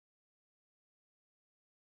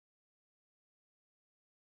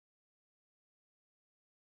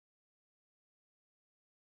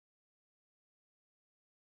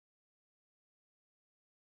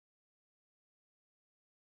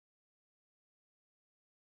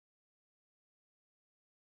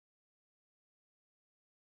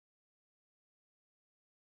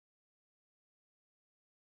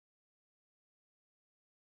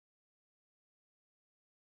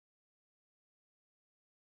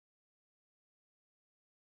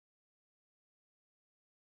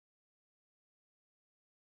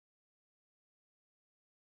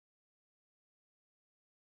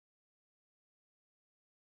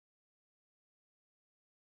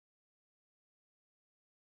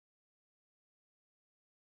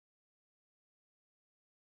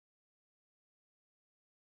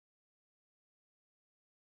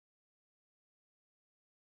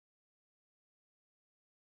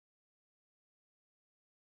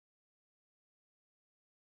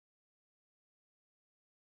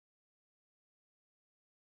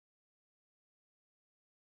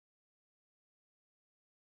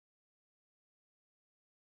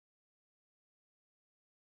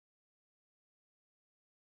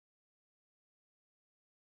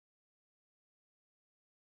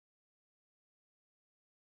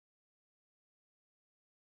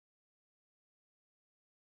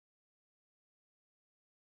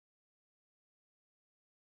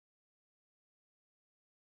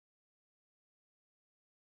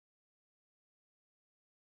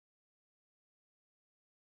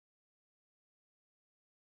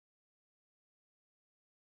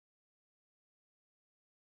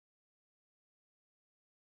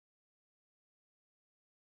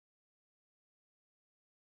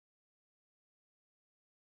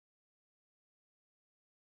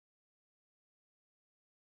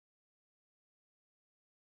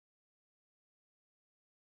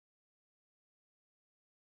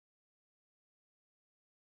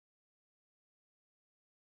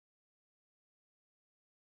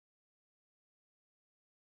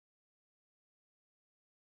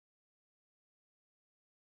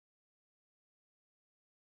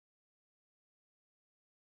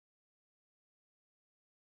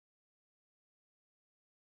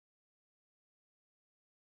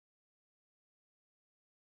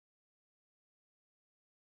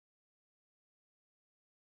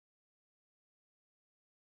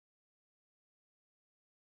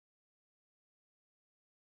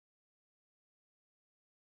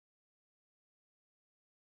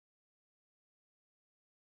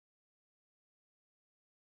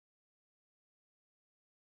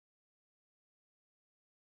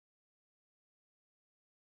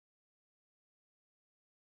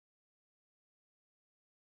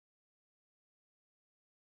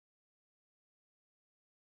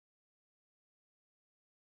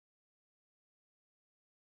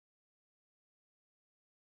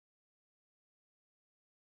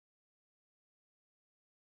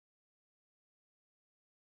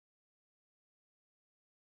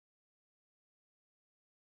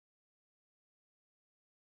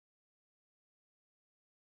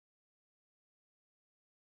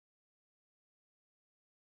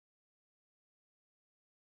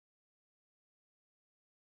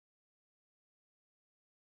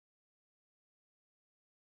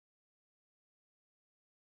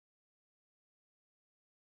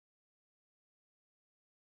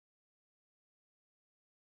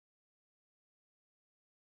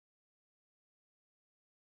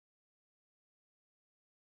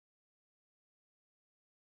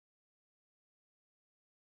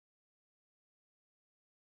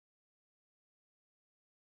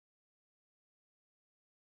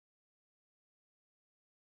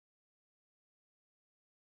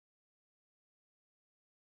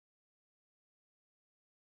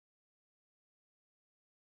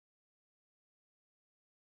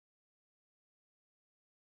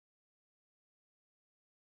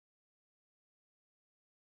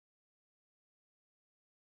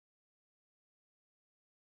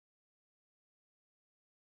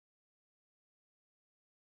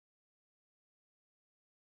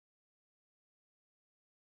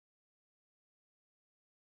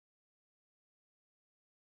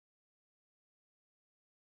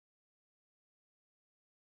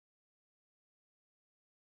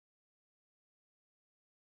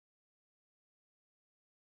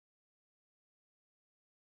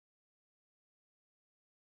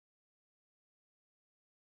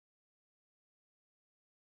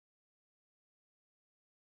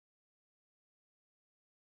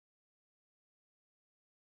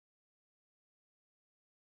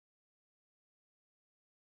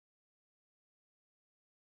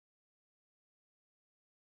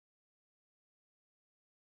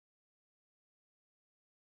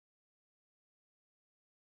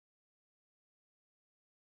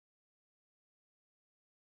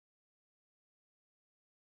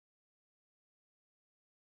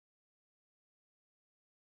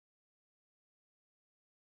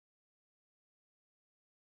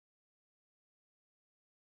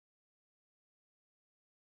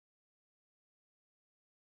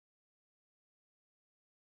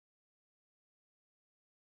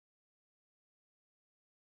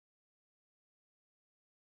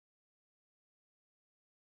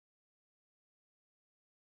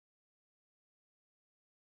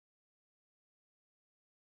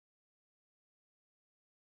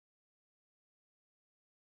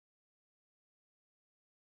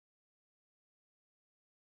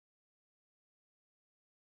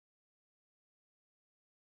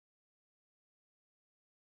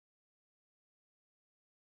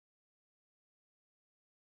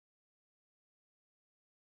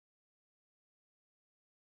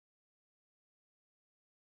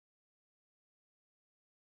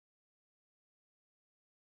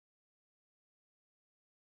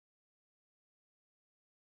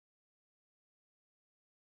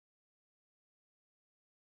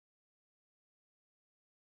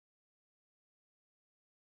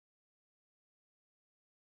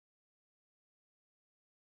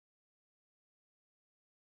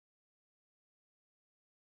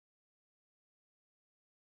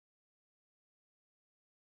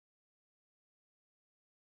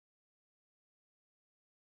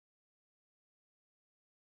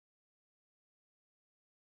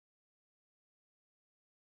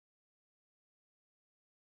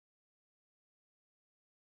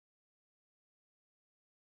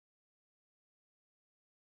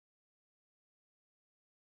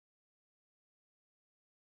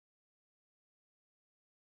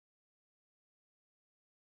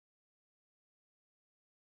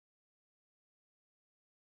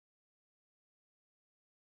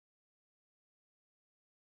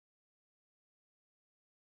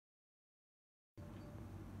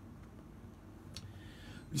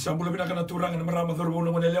Isang mula pinaka Toorak na marama thorbo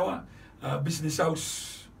na manalawa, business house,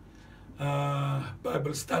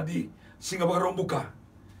 Bible study, singa bagarombuka.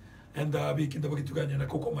 And bikin da begitu kanya na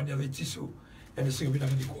kukomanya da Jisu, and singa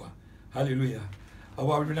pinaka ni kuah. Hallelujah.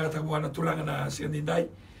 Awa pinaka taguan na Toorak na singa ninday,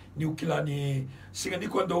 ni ukila ni singa ni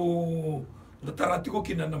kuah do natarati ko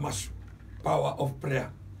kina na mas power of prayer.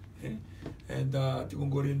 And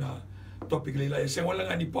tigungori na topic lila. Siya wala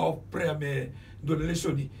nga ni power of prayer me do na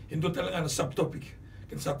lesson ni, indo talaga na subtopic.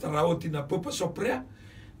 Sa tarawati na purpose of prayer,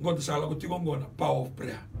 ngon sa lagot tigong na power of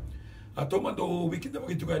prayer. Ato man do wikin na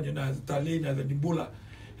begitu kanya na tali na nimbula,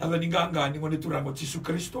 ada ninganga ni ngoni Toorak mo Jesu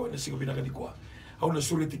Kristo na singa binaka ni kuah. Au na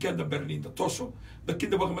suriti kenda Berlin da toso, da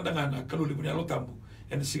kinda baka mandangana kaluli mo ni alotambu,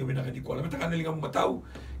 na singa binaka ni kuah. Lamatakan na linga matau,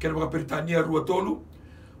 kaya baka Peritania ruatolu,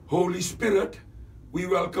 Holy Spirit, we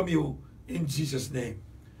welcome you in Jesus' name.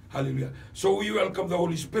 Hallelujah. So we welcome the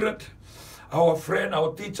Holy Spirit, our friend,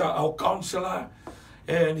 our teacher, our counselor,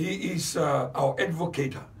 and he is our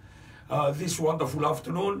advocate. This wonderful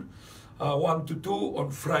afternoon, 1 to 2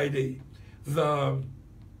 on Friday, the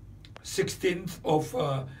 16th of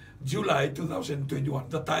July 2021.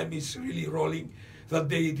 The time is really rolling. The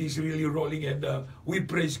day it is really rolling, and we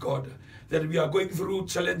praise God that we are going through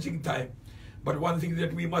challenging time. But one thing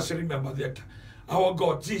that we must remember, that our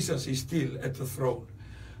God, Jesus, is still at the throne.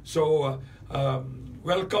 So,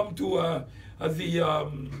 welcome to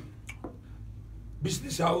the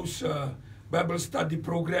Business House Bible Study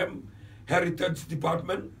Program, Heritage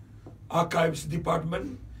Department, Archives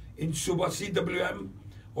Department, in Suva CWM,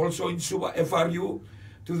 also in Suva FRU,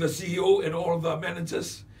 to the CEO and all the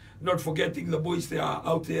managers, not forgetting the boys that are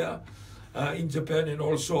out there in Japan and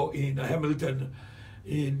also in Hamilton,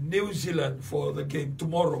 in New Zealand for the game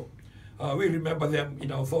tomorrow. We remember them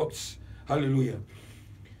in our thoughts. Hallelujah.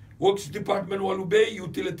 Works Department Walubay,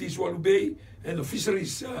 Utilities Walubay, and the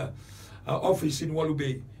Fisheries Office in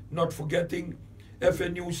Walubay. Not forgetting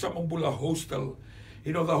FNU Samambula Hostel.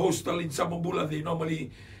 You know, the hostel in Samambula, they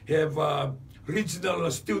normally have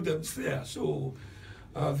regional students there. So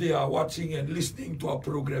they are watching and listening to our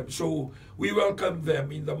program. So we welcome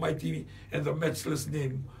them in the mighty and the matchless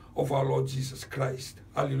name of our Lord Jesus Christ.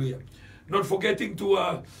 Hallelujah. Not forgetting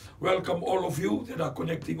to welcome all of you that are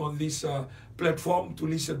connecting on this platform to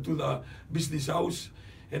listen to the Business House.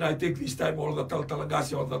 And I take this time, all the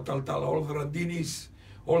Taltalagasi, all the Taltala, all the Randinis,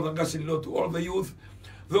 all the Ngasilotu, all the youth,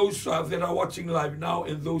 those that are watching live now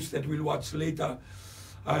and those that will watch later.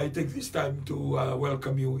 I take this time to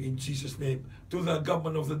welcome you in Jesus' name. To the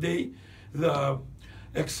government of the day, the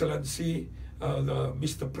Excellency, the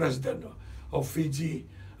Mr. President of Fiji,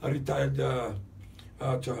 retired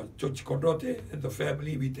George Kondote, and the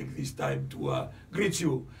family, we take this time to greet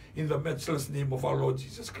you in the matchless name of our Lord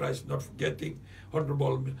Jesus Christ, not forgetting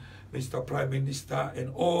Honorable Mr. Prime Minister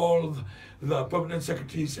and all the permanent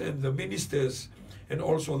secretaries and the ministers and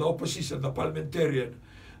also the opposition, the parliamentarian.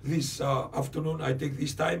 This afternoon, I take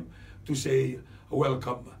this time to say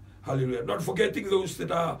welcome. Hallelujah. Not forgetting those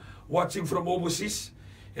that are watching from overseas,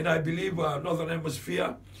 and I believe Northern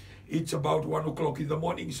Hemisphere, it's about 1 o'clock in the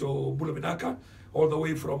morning, so Bulaminaka, all the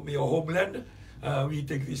way from your homeland, we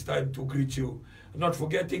take this time to greet you. Not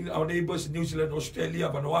forgetting our neighbors, New Zealand, Australia,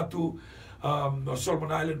 Vanuatu,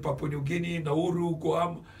 Solomon Island, Papua New Guinea, Nauru,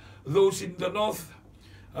 Guam, those in the north,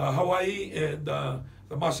 Hawaii, and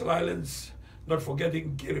the Marshall Islands, not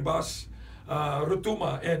forgetting Kiribati,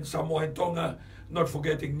 Rotuma, and Samoa and Tonga, not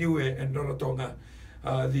forgetting Niue and Rarotonga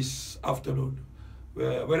this afternoon.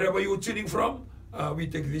 Wherever you're tuning from, we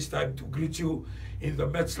take this time to greet you in the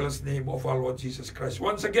matchless name of our Lord Jesus Christ.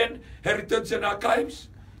 Once again, Heritage and Archives,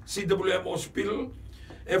 CWM Hospital,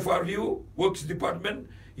 FRU, Works Department,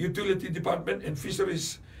 Utility Department, and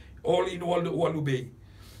Fisheries, all in Walubay.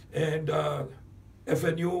 And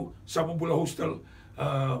FNU, Samambula Hostel,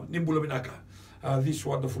 Nimbulaminaka, this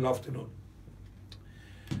wonderful afternoon.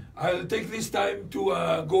 I'll take this time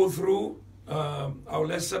to go through our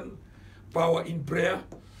lesson, Power in Prayer,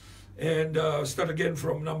 and start again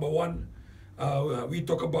from number 1. We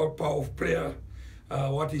talk about power of prayer,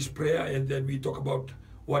 what is prayer, and then we talk about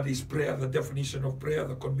what is prayer, the definition of prayer,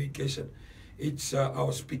 the communication. It's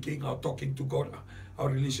our speaking, our talking to God, our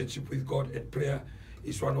relationship with God, and prayer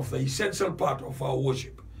is one of the essential part of our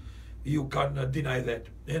worship. You can't deny that.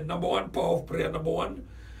 And number 1, power of prayer. Number 1,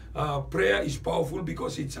 prayer is powerful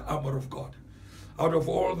because it's armor of God. Out of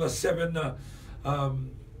all the 7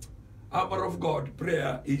 armor of God,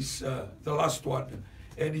 prayer is the last one,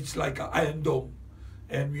 and it's like an iron dome.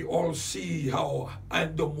 And we all see how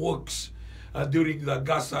iron dome works during the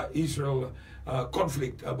Gaza-Israel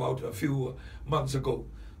conflict about a few months ago.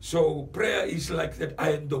 So prayer is like that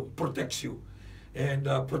iron dome, protects you. and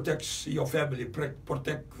protects your family,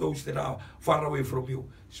 protect those that are far away from you.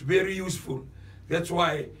 It's very useful. That's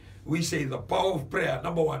why we say the power of prayer,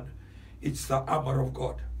 number one, it's the armor of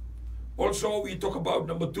God. Also, we talk about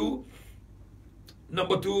number two,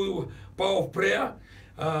 power of prayer,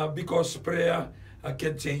 because prayer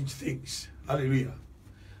can change things. Hallelujah.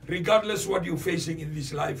 Regardless what you're facing in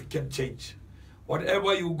this life, it can change.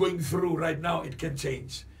 Whatever you're going through right now, it can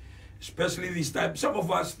change. Especially this time, some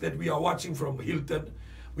of us that we are watching from Hilton,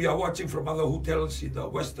 we are watching from other hotels in the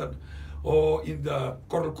Western or in the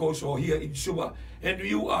Coral Coast or here in Suva, and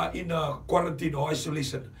you are in a quarantine or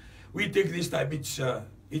isolation. We take this time,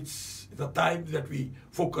 it's the time that we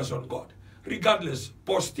focus on God. Regardless,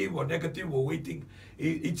 positive or negative or waiting,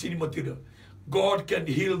 it's immaterial. God can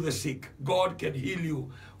heal the sick. God can heal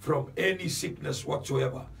you from any sickness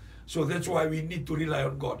whatsoever. So that's why we need to rely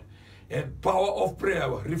on God. And power of prayer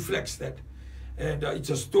reflects that. And it's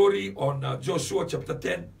a story on Joshua chapter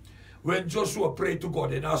 10, when Joshua prayed to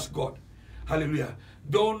God and asked God, hallelujah,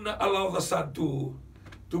 don't allow the sun to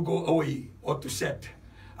go away or to set.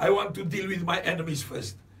 I want to deal with my enemies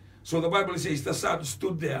first. So the Bible says the sun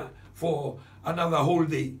stood there for another whole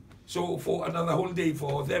day. So for another whole day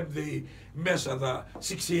for them, they measure the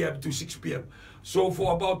 6 a.m. to 6 p.m. So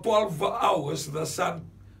for about 12 hours, the sun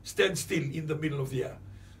stands still in the middle of the air.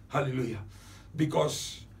 Hallelujah.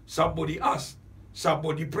 Because somebody asked,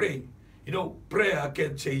 somebody prayed. You know, prayer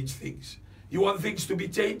can change things. You want things to be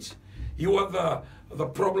changed? You want the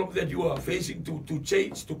problem that you are facing to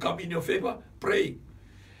change, to come in your favor? Pray.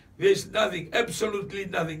 There's nothing, absolutely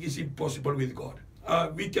nothing is impossible with God.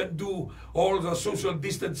 We can do all the social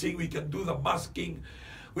distancing, we can do the masking,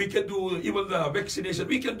 we can do even the vaccination,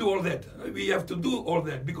 we can do all that. We have to do all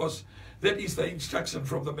that because that is the instruction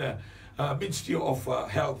from the Ministry of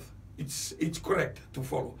Health. It's correct to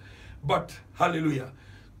follow. But, hallelujah,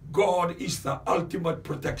 God is the ultimate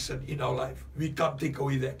protection in our life. We can't take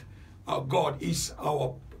away that. God is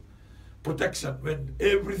our protection. When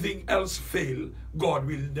everything else fails, God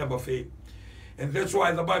will never fail. And that's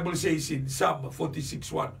why the Bible says in Psalm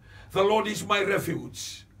 46:1, the Lord is my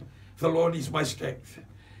refuge. The Lord is my strength.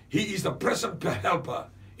 He is the present helper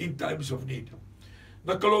in times of need.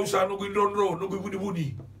 Nakalaw sa nung inonro, nung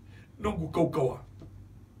ibuni-buni, nung kaukawa.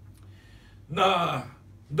 Na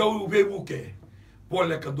daw bebuke,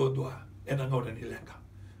 wala ka dodwa, enangaw na nilenga.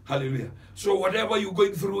 Hallelujah. So whatever you're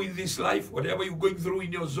going through in this life, whatever you're going through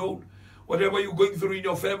in your zone, whatever you're going through in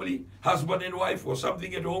your family, husband and wife, or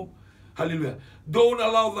something at home, hallelujah. Don't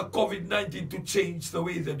allow the COVID-19 to change the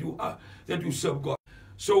way that you are, that you serve God.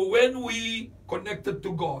 So when we connected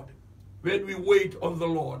to God, when we wait on the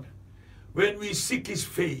Lord, when we seek His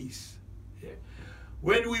face,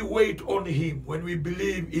 when we wait on Him, when we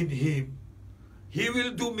believe in Him, He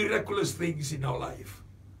will do miraculous things in our life.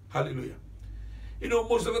 Hallelujah. You know,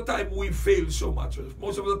 most of the time we fail so much.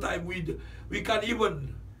 Most of the time we can't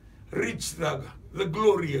even reach the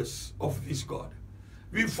glorious of this God.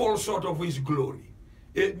 We fall short of His glory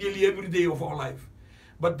nearly every day of our life.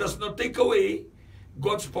 But does not take away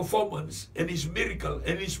God's performance and His miracle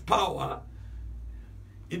and His power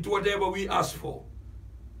into whatever we ask for.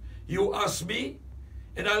 You ask me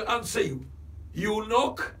and I'll answer you. You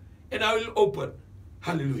knock and I will open.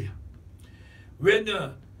 Hallelujah. When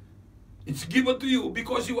it's given to you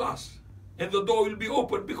because you ask, and the door will be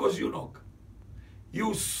open because you knock.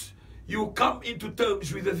 You come into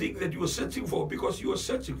terms with the thing that you are searching for because you are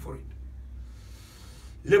searching for it.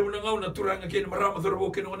 Lewo na ngaw na turanga ken marama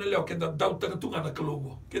thorbo ken ona leo ken da dauta ka tunga na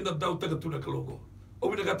kalongo. Ken da dauta ka tunga kalongo. O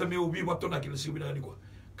bina kata me ubi wato na ken sibina ni ko.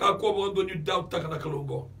 Ka ko mo ndo ni dauta ka na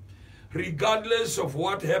kalongo. Regardless of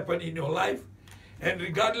what happened in your life, and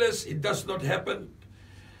regardless it does not happen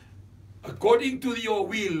according to your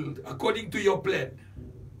will, according to your plan,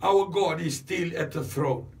 our God is still at the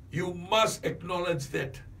throne. You must acknowledge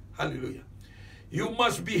that. Hallelujah. You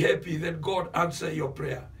must be happy that God answers your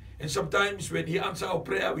prayer. And sometimes when He answers our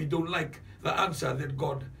prayer, we don't like the answer that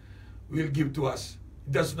God will give to us.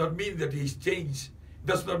 It does not mean that He's changed. It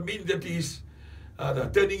does not mean that He's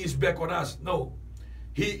turning His back on us. No.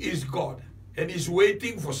 He is God. And He's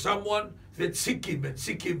waiting for someone that seek Him and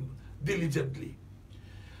seek Him diligently.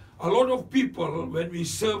 A lot of people, when we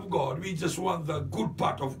serve God, we just want the good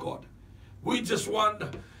part of God. We just want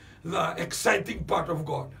the exciting part of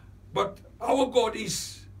God. But our God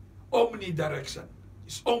is omnidirection.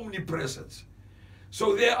 It's omnipresence.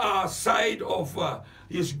 So there are side of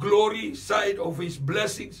His glory, side of His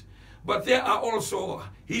blessings, but there are also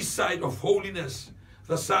His side of holiness,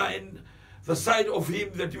 the side of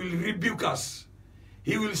Him that will rebuke us.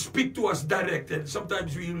 He will speak to us direct, and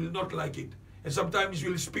sometimes we will not like it. And sometimes He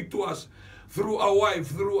will speak to us through our wife,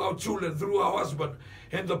 through our children, through our husband,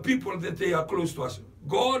 and the people that they are close to us.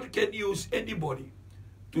 God can use anybody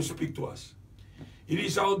to speak to us. It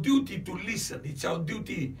is our duty to listen. It's our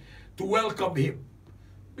duty to welcome Him.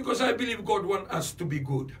 Because I believe God wants us to be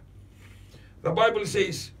good. The Bible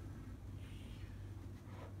says,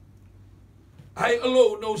 I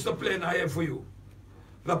alone knows the plan I have for you.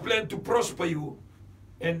 The plan to prosper you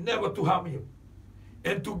and never to harm you.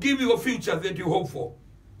 And to give you a future that you hope for.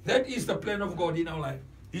 That is the plan of God in our life.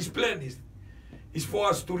 His plan is for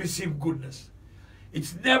us to receive goodness.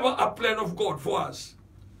 It's never a plan of God for us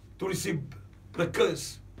to receive the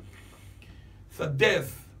curse, the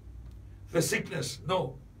death, the sickness.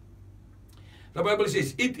 No. The Bible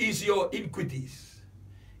says, it is your iniquities,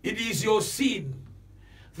 it is your sin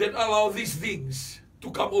that allow these things to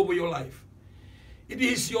come over your life. It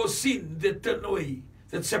is your sin that turn away,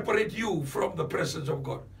 that separate you from the presence of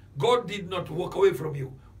God. God did not walk away from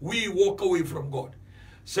you. We walk away from God.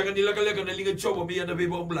 Sa kanila kalaga nalingad chobo miya na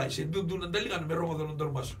biba umlay. Sindundun ang dalingan merong mga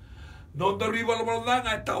dormas. Non darival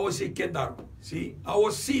malanga tawa si kendar. See,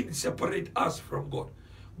 our sin separate us from God.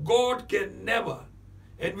 God can never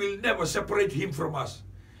and will never separate Him from us.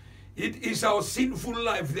 It is our sinful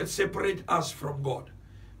life that separate us from God.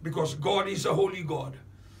 Because God is a holy God.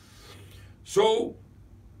 So,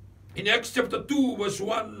 in Acts chapter 2, verse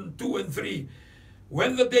 1, 2, and 3,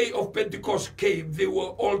 when the day of Pentecost came, they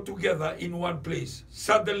were all together in one place.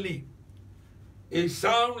 Suddenly, a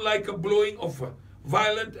sound like a blowing of a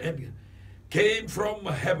violent and came from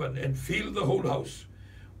heaven and filled the whole house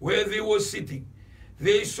where they were sitting.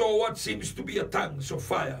 They saw what seems to be a tongues of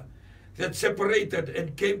fire that separated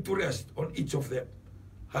and came to rest on each of them.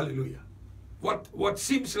 Hallelujah. What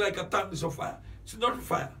seems like a tongues of fire? It's not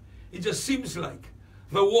fire. It just seems like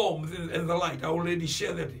the warmth and the light. I already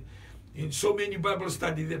shared that in so many Bible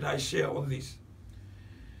studies that I share on this.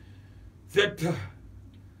 That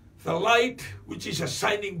the light which is a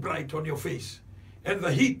shining bright on your face and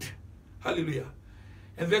the heat. Hallelujah.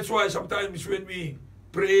 And that's why sometimes when we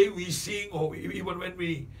pray, we sing, or even when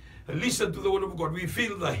we listen to the Word of God, we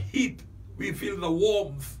feel the heat, we feel the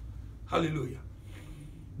warmth. Hallelujah.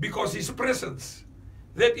 Because His presence,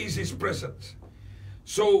 that is His presence.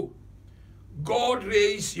 So, God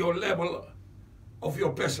raised your level of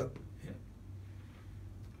your person.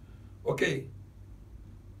 Okay.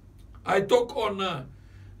 I talk on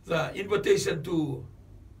the invitation to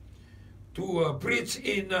preach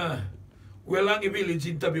in Welangi village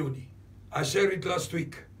in Tabiuni. I shared it last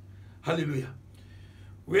week. Hallelujah.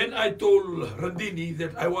 When I told Randini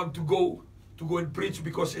that I want to go and preach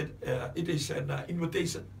because it is an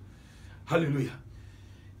invitation. Hallelujah.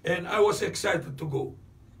 And I was excited to go.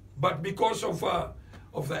 But because of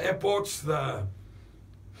the airports, the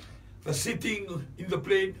sitting in the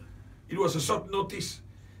plane, it was a short notice.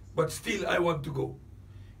 But still I want to go.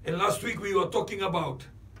 And last week we were talking about,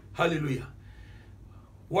 hallelujah,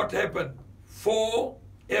 what happened. 4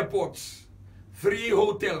 airports, 3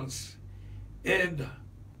 hotels, and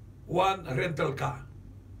 1 rental car.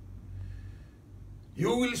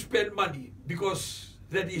 You will spend money because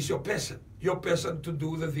that is your passion to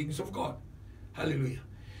do the things of God. Hallelujah.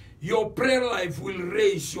 Your prayer life will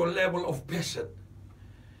raise your level of passion.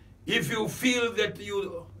 If you feel that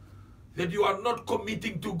you are not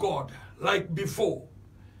committing to God like before,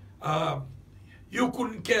 you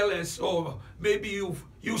couldn't care less, or maybe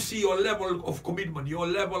you see your level of commitment, your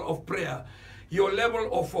level of prayer, your level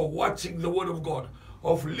of watching the Word of God,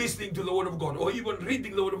 of listening to the Word of God, or even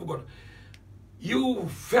reading the Word of God. You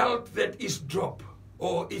felt that it's dropped,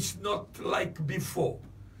 or it's not like before.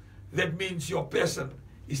 That means your passion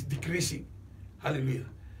is decreasing. Hallelujah.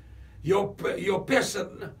 Your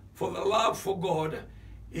passion for the love for God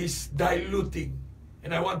is diluting.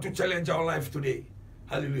 And I want to challenge our life today.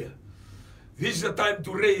 Hallelujah. This is the time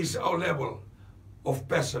to raise our level of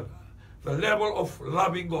passion, the level of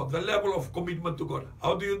loving God, the level of commitment to God.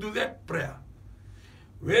 How do you do that? Prayer.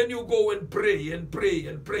 When you go and pray and pray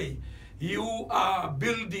and pray, you are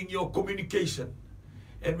building your communication.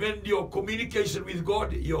 And when your communication with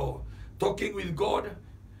God, you're talking with God,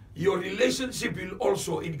 your relationship will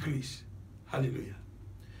also increase. Hallelujah.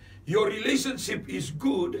 Your relationship is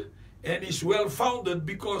good and is well-founded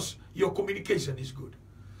because your communication is good.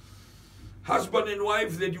 Husband and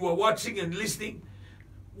wife that you are watching and listening,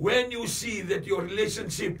 when you see that your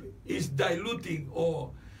relationship is diluting,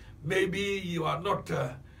 or maybe you are not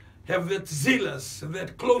have that zealous,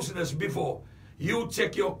 that closeness before, you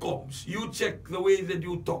check your comms, you check the way that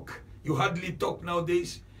you talk. You hardly talk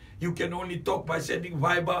nowadays. You can only talk by sending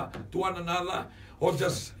Viber to one another, or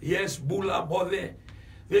just, yes, bula, mother.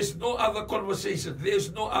 There's no other conversation.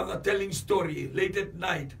 There's no other telling story late at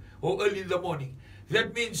night or early in the morning.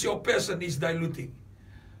 That means your passion is diluting.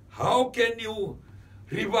 How can you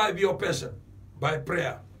revive your passion? By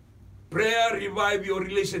prayer. Prayer revive your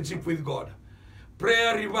relationship with God.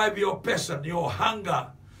 Prayer revive your passion, your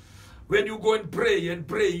hunger. When you go and pray,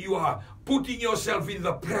 you are putting yourself in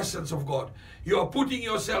the presence of God. You are putting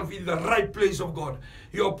yourself in the right place of God.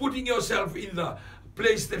 You are putting yourself in the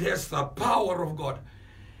place that has the power of God.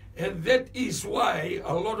 And that is why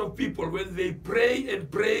a lot of people, when they pray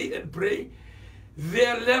and pray and pray,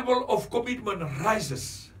 their level of commitment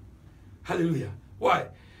rises. Hallelujah. Why?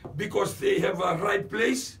 Because they have a right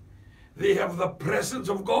place, they have the presence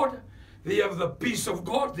of God, they have the peace of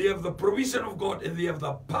God, they have the provision of God, and they have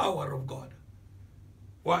the power of God.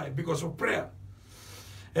 Why? Because of prayer.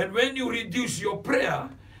 And when you reduce your prayer,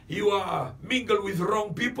 you are mingled with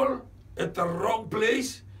wrong people, at the wrong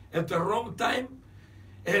place, at the wrong time,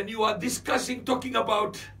 and you are discussing, talking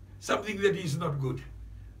about something that is not good.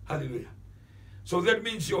 Hallelujah. So that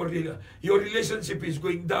means your relationship is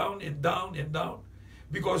going down and down and down,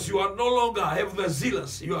 because you are no longer have the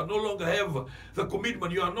zealous, you are no longer have the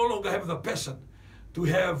commitment, you are no longer have the passion to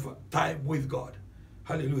have time with God.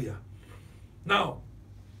 Hallelujah. Now,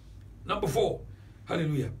 number 4,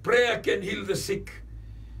 hallelujah, prayer can heal the sick.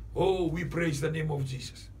 Oh, we praise the name of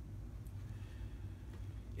Jesus.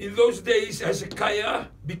 In those days, Hezekiah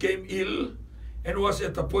became ill and was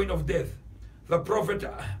at the point of death. The prophet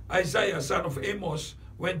Isaiah, son of Amos,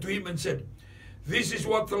 went to him and said, "This is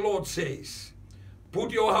what the Lord says.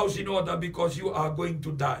 Put your house in order, because you are going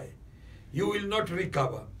to die. You will not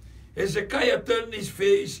recover." Hezekiah turned his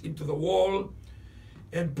face into the wall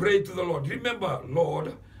and prayed to the Lord. "Remember,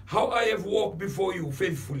 Lord, how I have walked before you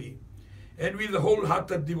faithfully and with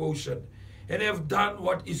wholehearted devotion, and have done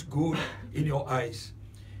what is good in your eyes."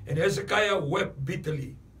 And Hezekiah wept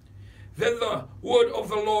bitterly. Then the word of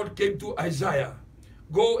the Lord came to Isaiah,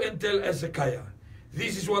 "Go and tell Hezekiah,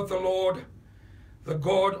 this is what the Lord, the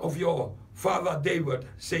God of your father David,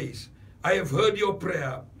 says. I have heard your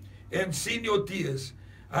prayer and seen your tears.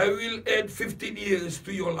 I will add 15 years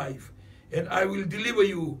to your life, and I will deliver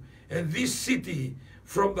you and this city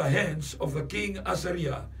from the hands of the king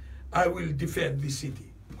Assyria. I will defend this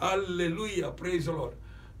city." Hallelujah. Praise the Lord.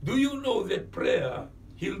 Do you know that prayer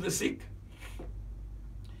heals the sick?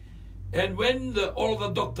 And when all the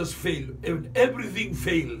doctors fail, and everything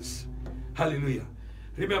fails, hallelujah,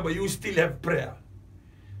 remember, you still have prayer.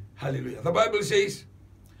 Hallelujah. The Bible says,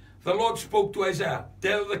 the Lord spoke to Isaiah,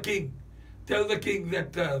 tell the king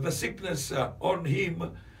that the sickness on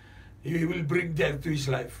him, he will bring death to his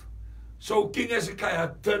life. So King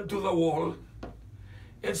Hezekiah turned to the wall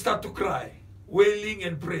and started to cry, wailing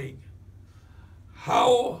and praying.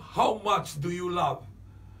 How much do you love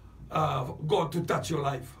God to touch your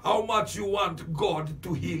life? How much you want God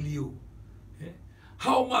to heal you?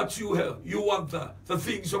 How much you want the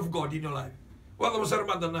things of God in your life?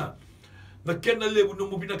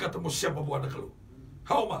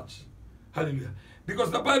 How much? Hallelujah. Because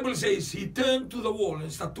the Bible says he turned to the wall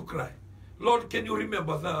and started to cry. Lord, can you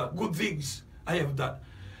remember the good things I have done?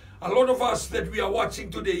 A lot of us that we are watching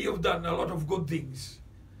today, you've done a lot of good things.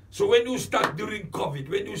 So when you stuck during COVID,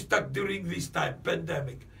 when you stuck during this time,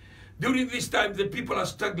 pandemic, during this time that people are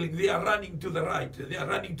struggling, they are running to the right, they are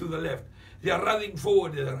running to the left, they are running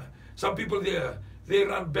forward. Some people they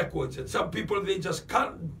run backwards, and some people they just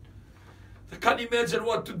can't imagine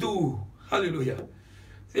what to do. Hallelujah.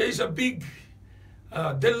 There is a big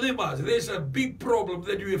dilemma, there is a big problem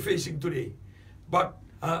that we are facing today. But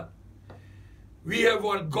we have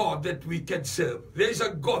one God that we can serve. There is a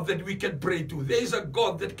God that we can pray to. There is a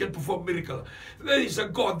God that can perform miracles. There is a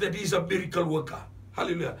God that is a miracle worker.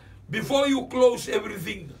 Hallelujah. Before you close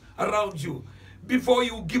everything around you, before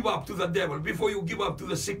you give up to the devil, before you give up to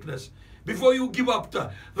the sickness, before you give up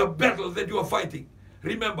the battle that you are fighting,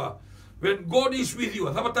 remember, when God is with you,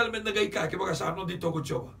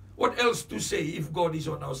 what else to say if God is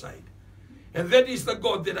on our side? And that is the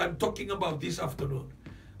God that I'm talking about this afternoon.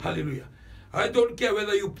 Hallelujah. I don't care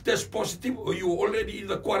whether you test positive or you are already in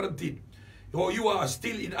the quarantine, or you are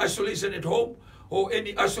still in isolation at home or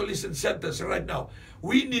any isolation centers right now.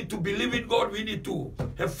 We need to believe in God. We need to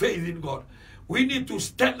have faith in God. We need to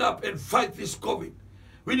stand up and fight this COVID.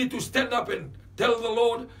 We need to stand up and tell the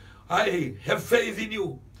Lord, I have faith in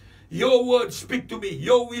you. Your words speak to me.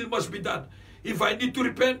 Your will must be done. If I need to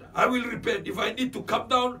repent, I will repent. If I need to come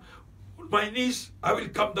down on my knees, I will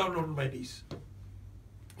come down on my knees.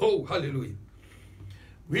 Oh, hallelujah.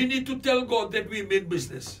 We need to tell God that we mean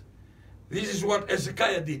business. This is what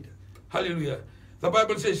Hezekiah did. Hallelujah. The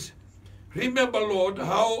Bible says, remember, Lord,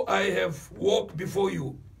 how I have walked before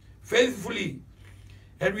you faithfully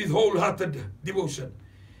and with wholehearted devotion,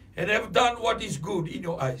 and have done what is good in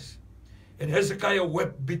your eyes. And Hezekiah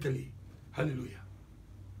wept bitterly. Hallelujah.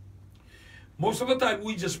 Most of the time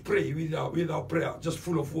we just pray with our prayer, just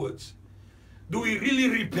full of words. Do we really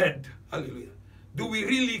repent? Hallelujah. Do we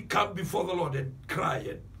really come before the Lord and cry?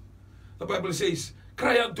 And the Bible says,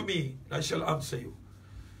 cry unto me, and I shall answer you.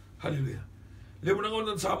 Hallelujah. Lebo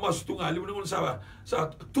nangon sa mas tunga, lebo nangon sa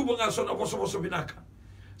tubang aso na boso binaka.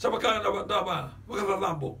 Sa baka na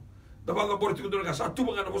magkatatambo. Dapat labor ito doon ka sa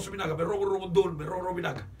tubang na boso binaka, may rongo doon, may rongo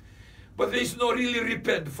binaka. But there is no really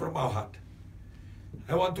repent from our heart.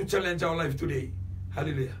 I want to challenge our life today.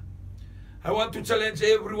 Hallelujah. I want to challenge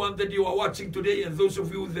everyone that you are watching today and those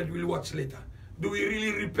of you that will watch later. Do we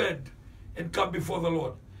really repent and come before the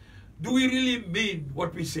Lord? Do we really mean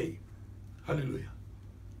what we say? Hallelujah.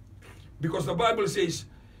 Because the Bible says,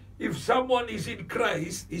 if someone is in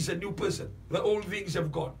Christ, he's a new person. The old things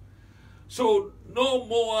have gone. So no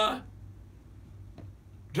more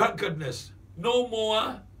drunkenness, no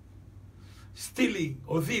more stealing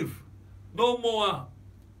or thief, no more.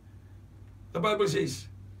 The Bible says,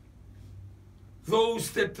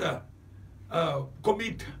 those that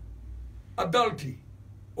commit adultery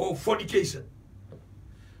or fornication.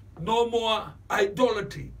 No more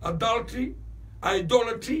idolatry. Adultery,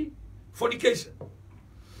 idolatry, fornication.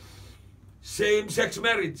 Same-sex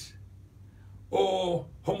marriage or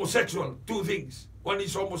homosexual, two things. One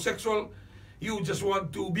is homosexual, you just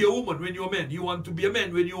want to be a woman when you're a man. You want to be a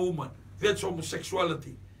man when you're a woman. That's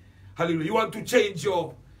homosexuality. Hallelujah. You want to change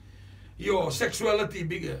your sexuality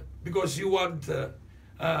bigger because you want to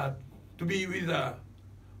be with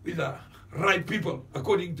the right people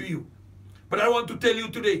according to you. But I want to tell you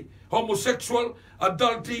today, homosexual,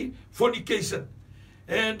 adultery, fornication,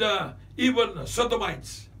 and even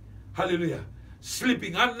sodomites, hallelujah,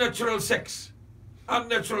 sleeping, unnatural sex,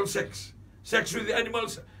 sex with the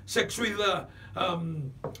animals, sex with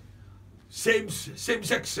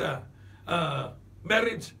same-sex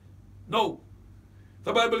marriage. No.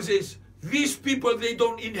 The Bible says, these people, they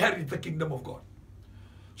don't inherit the kingdom of God.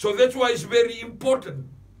 So that's why it's very important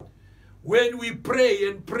when we pray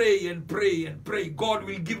and pray and pray and pray, God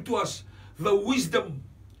will give to us the wisdom.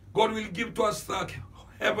 God will give to us the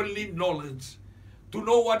heavenly knowledge to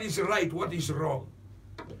know what is right, what is wrong.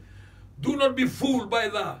 Do not be fooled by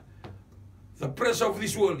the press of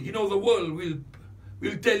this world. You know, the world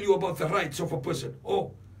will tell you about the rights of a person.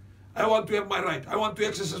 Oh, I want to have my right. I want to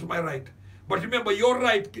exercise my right. But remember, your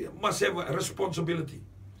right must have a responsibility.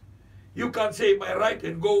 You can't say my right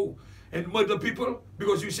and go and murder people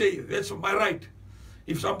because you say, that's my right.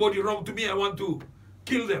 If somebody wrong to me, I want to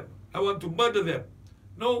kill them. I want to murder them.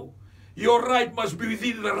 No, your right must be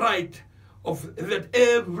within the right of that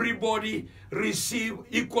everybody receive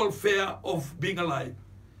equal fare of being alive.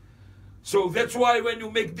 So that's why when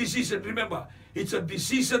you make decision, remember, it's a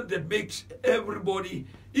decision that makes everybody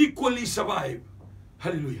equally survive.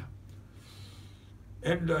 Hallelujah.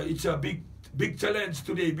 And it's a big challenge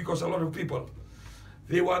today because a lot of people,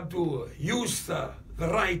 they want to use the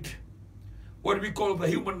right, what we call the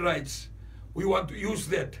human rights. We want to use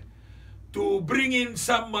that to bring in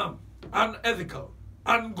some unethical,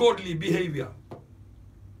 ungodly behavior.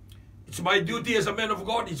 It's my duty as a man of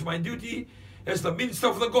God, it's my duty as the minister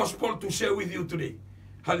of the gospel to share with you today.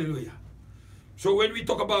 Hallelujah. So when we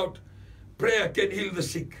talk about prayer can heal the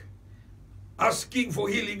sick, asking for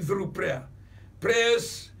healing through prayer.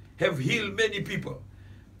 Prayers have healed many people.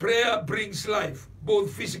 Prayer brings life,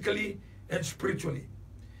 both physically and spiritually.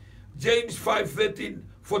 James 5:13,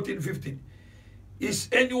 14, 15. Is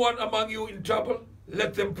anyone among you in trouble?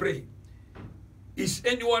 Let them pray. Is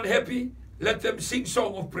anyone happy? Let them sing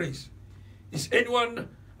song of praise. Is anyone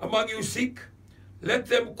among you sick? Let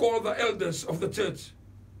them call the elders of the church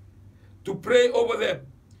to pray over them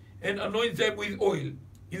and anoint them with oil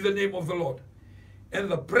in the name of the Lord. And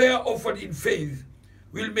the prayer offered in faith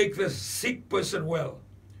will make the sick person well.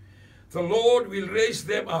 The Lord will raise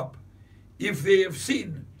them up. If they have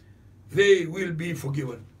sinned, they will be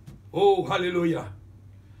forgiven. Oh, hallelujah.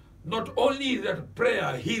 Not only that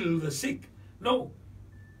prayer heal the sick. No.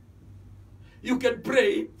 You can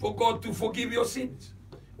pray for God to forgive your sins.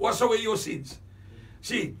 Wash away your sins.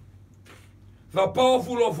 See, the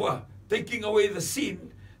powerful of taking away the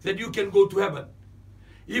sin, that you can go to heaven.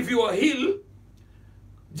 If you are healed,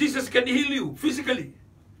 Jesus can heal you physically.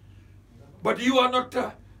 But you are not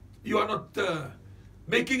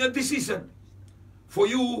making a decision for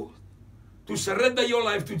you to surrender your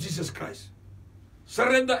life to Jesus Christ.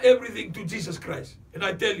 Surrender everything to Jesus Christ. And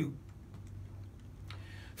I tell you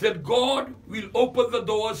that God will open the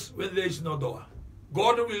doors when there is no door.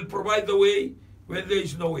 God will provide the way when there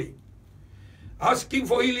is no way. Asking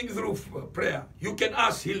for healing through prayer. You can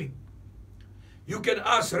ask healing. You can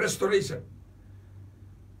ask restoration.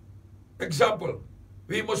 Example,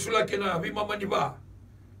 we masula kina we mamaniba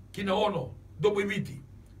kina ono do bibiti.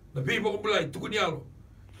 Na biba kumulay tukunyalo.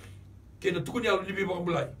 Kina tukunyalo ni biba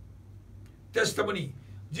kumulay. Testimony.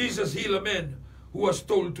 Jesus healed a man who was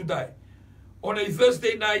told to die. On a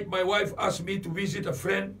Thursday night, my wife asked me to visit a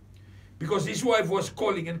friend because his wife was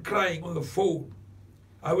calling and crying on the phone.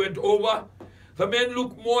 I went over. The man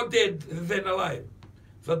looked more dead than alive.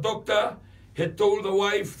 The doctor had told the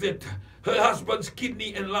wife that her husband's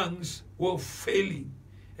kidney and lungs were failing,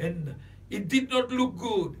 and it did not look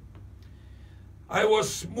good. I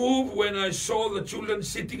was moved when I saw the children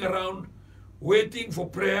sitting around, waiting for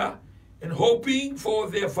prayer and hoping for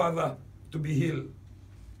their father to be healed.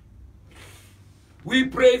 We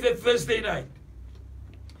prayed that Thursday night,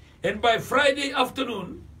 and by Friday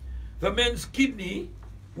afternoon, the man's kidney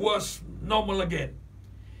was normal again.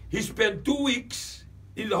 He spent 2 weeks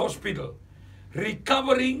in the hospital,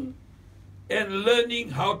 recovering and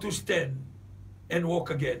learning how to stand and walk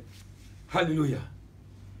again. Hallelujah.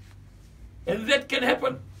 And that can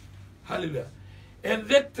happen. Hallelujah. And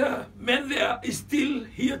that man there is still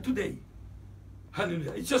here today.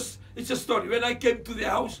 Hallelujah. It's a story. When I came to the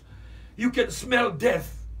house, you can smell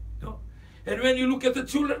death. You know? And when you look at the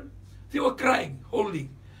children, they were crying, holding.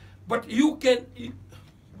 But you can,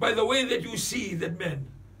 by the way that you see that man,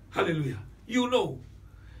 hallelujah, you know,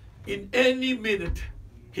 in any minute,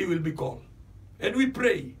 he will be called. And we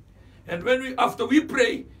pray. And after we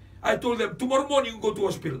pray, I told them, tomorrow morning you go to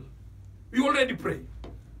hospital. We already pray.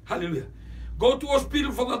 Hallelujah. Go to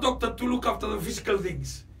hospital for the doctor to look after the physical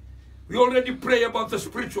things. We already pray about the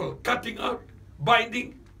spiritual, cutting out,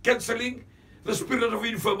 binding, canceling the spirit of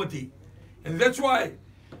infirmity. And that's why,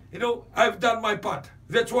 you know, I've done my part.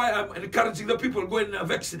 That's why I'm encouraging the people, go and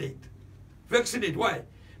vaccinate. Vaccinate, why?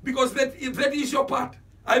 Because that is your part.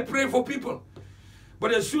 I pray for people.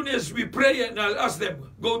 But as soon as we pray, and I'll ask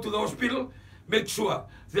them, go to the hospital, make sure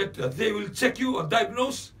that they will check you or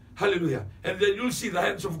diagnose, hallelujah, and then you'll see the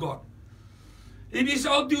hands of God. It is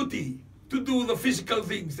our duty to do the physical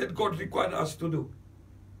things that God required us to do.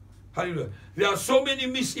 Hallelujah. There are so many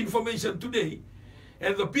misinformation today,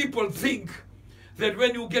 and the people think that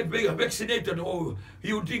when you get vaccinated or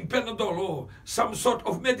you drink Panadol or some sort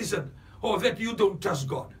of medicine, or that you don't trust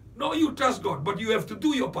God. No, you trust God, but you have to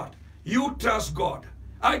do your part. You trust God.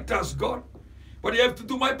 I trust God, but you have to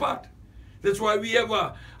do my part. That's why we have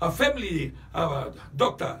a family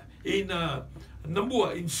doctor in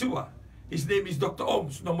Nambua, in Suva. His name is Dr.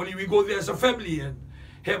 Oms. Normally we go there as a family and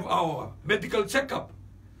have our medical checkup.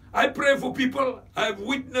 I pray for people. I've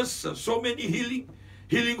witnessed so many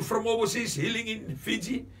healing from overseas, healing in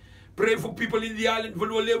Fiji. Pray for people in the island,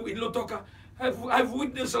 Vanuatu, in Lotoka. I've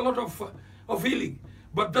witnessed a lot of healing,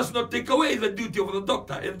 but does not take away the duty of the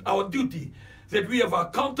doctor and our duty that we have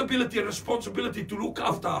accountability and responsibility to look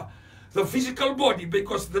after the physical body,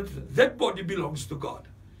 because that body belongs to God.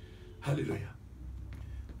 Hallelujah.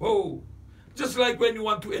 Oh, just like when you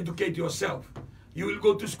want to educate yourself, you will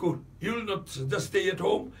go to school. You will not just stay at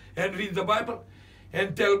home and read the Bible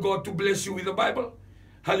and tell God to bless you with the Bible.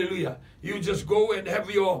 Hallelujah. You just go and have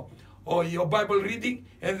your Bible reading,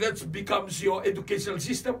 and that becomes your educational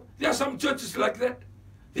system. There are some churches like that.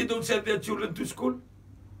 They don't send their children to school.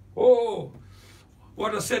 Oh,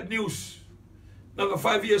 what a sad news. Another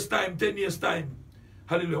 5 years' time, 10 years' time.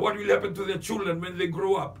 Hallelujah. What will happen to their children when they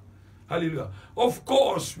grow up? Hallelujah. Of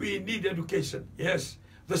course, we need education. Yes.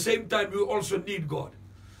 At the same time, we also need God.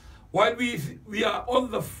 While we are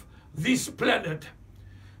on this planet,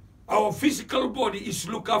 our physical body is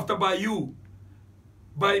looked after by you,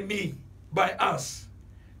 by me, by us.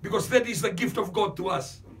 Because that is the gift of God to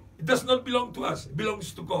us. It does not belong to us. It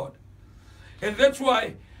belongs to God. And that's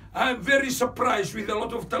why I'm very surprised with a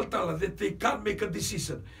lot of Taltala that they can't make a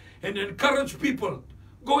decision. And encourage people,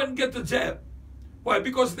 go and get the jab. Why?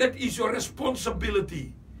 Because that is your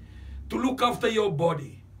responsibility to look after your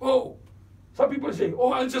body. Oh, some people say,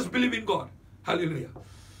 oh, I'll just believe in God. Hallelujah.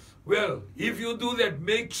 Well, if you do that,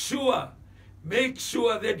 make sure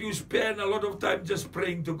that you spend a lot of time just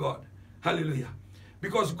praying to God. Hallelujah.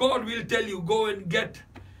 Because God will tell you, go and get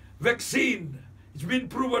vaccine. It's been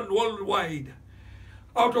proven worldwide.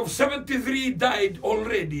 Out of 73 died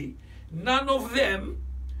already, none of them,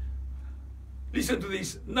 listen to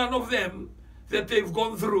this, none of them that they've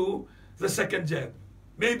gone through the second jab.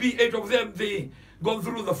 Maybe 8 of them, they gone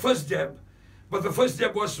through the first jab, but the first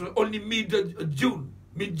jab was only mid-June,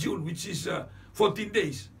 which is 14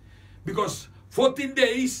 days. Because 14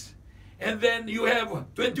 days, and then you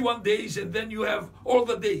have 21 days, and then you have all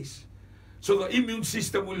the days. So the immune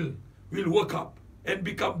system will work up. and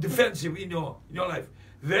become defensive in your life.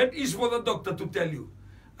 That is for the doctor to tell you.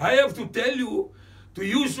 I have to tell you to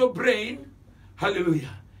use your brain,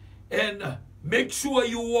 hallelujah, and make sure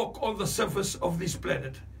you walk on the surface of this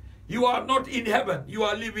planet. You are not in heaven, you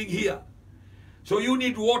are living here. So you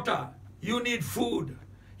need water, you need food,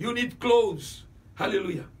 you need clothes,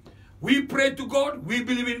 hallelujah. We pray to God, we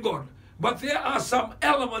believe in God. But there are some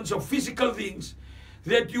elements of physical things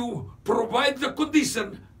that you provide the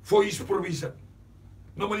condition for His provision.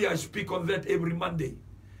 Normally I speak on that every Monday.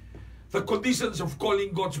 The conditions of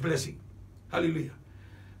calling God's blessing. Hallelujah.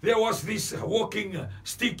 There was this walking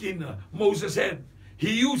stick in Moses' hand.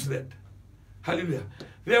 He used that. Hallelujah.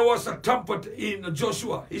 There was a trumpet in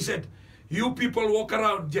Joshua. He said, you people walk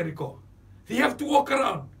around Jericho. They have to walk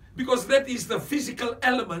around because that is the physical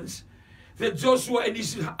elements that Joshua and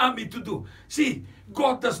his army to do. See,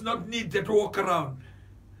 God does not need that walk around.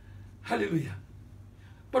 Hallelujah.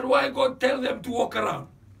 But why God tell them to walk around?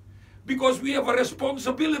 Because we have a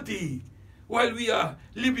responsibility while we are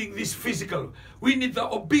living this physical. We need the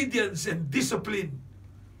obedience and discipline.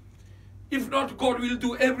 If not, God will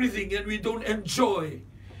do everything and we don't enjoy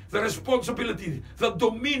the responsibility, the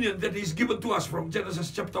dominion that is given to us from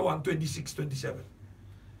Genesis chapter 1, 26, 27.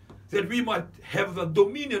 That we might have the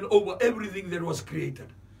dominion over everything that was created.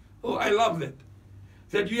 Oh, I love that.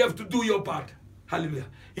 That you have to do your part. Hallelujah.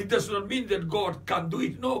 It does not mean that God can't do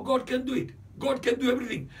it. No, God can do it. God can do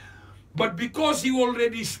everything. But because He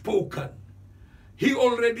already spoken, He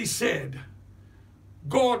already said,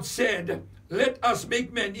 God said, let us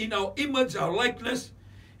make man in our image, our likeness,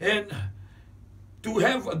 and to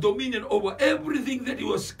have a dominion over everything that He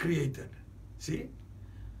was created. See?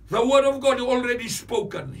 The word of God already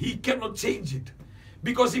spoken. He cannot change it.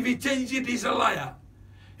 Because if He changes it, He's a liar.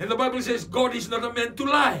 And the Bible says God is not a man to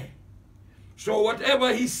lie. So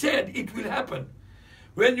whatever He said, it will happen.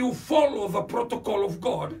 When you follow the protocol of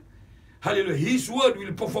God, hallelujah, His word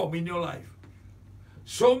will perform in your life.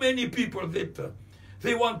 So many people that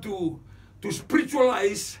they want to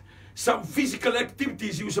spiritualize some physical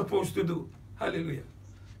activities you're supposed to do. Hallelujah.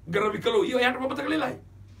 Grabe ka lo, iyo yan mapatagalilay.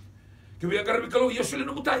 Kaya grabe ka lo, iyo sila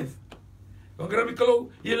namutayth. Grabe ka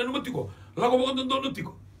lo, yan na namutiko. Lago mo kang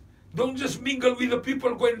donutiko. Don't just mingle with the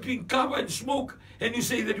people, go and drink kava and smoke, and you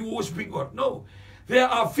say that you worship God. No. There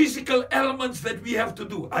are physical elements that we have to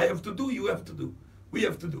do. I have to do, you have to do. We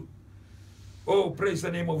have to do. Oh, praise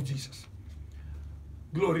the name of Jesus.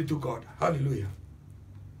 Glory to God. Hallelujah.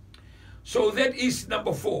 So that is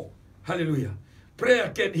number 4. Hallelujah. Prayer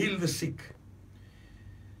can heal the sick.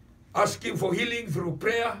 Asking for healing through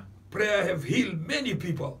prayer. Prayer have healed many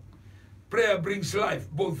people. Prayer brings life,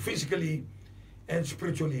 both physically and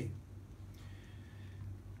spiritually.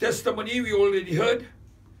 Testimony we already heard.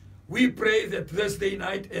 We pray that Thursday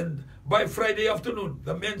night and by Friday afternoon,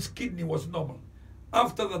 the man's kidney was normal.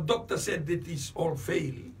 After the doctor said that it's all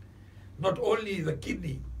failed, not only the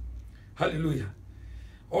kidney, hallelujah,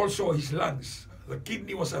 also his lungs. The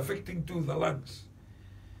kidney was affecting to the lungs.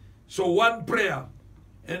 So one prayer,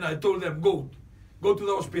 and I told them, go to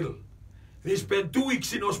the hospital. They spent 2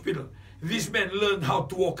 weeks in hospital. This man learned how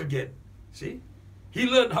to walk again. See? He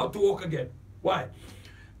learned how to walk again. Why?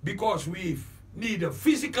 Because we need the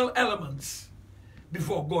physical elements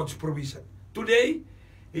before God's provision. Today,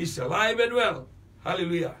 he's alive and well.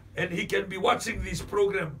 Hallelujah. And he can be watching this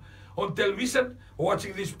program on television or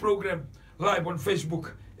watching this program live on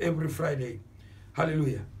Facebook every Friday.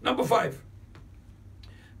 Hallelujah. Number 5.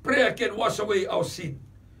 Prayer can wash away our sin.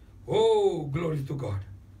 Oh, glory to God.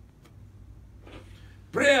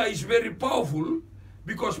 Prayer is very powerful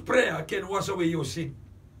because prayer can wash away your sin.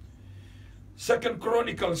 2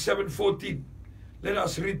 Chronicles 7:14. Let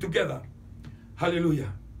us read together.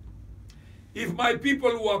 Hallelujah. If my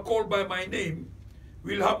people who are called by my name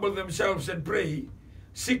will humble themselves and pray,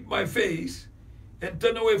 seek my face, and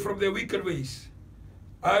turn away from their wicked ways,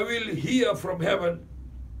 I will hear from heaven,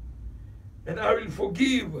 and I will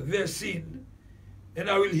forgive their sin, and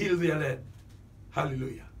I will heal their land.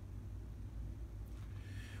 Hallelujah.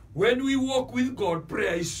 When we walk with God,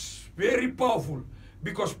 prayer is very powerful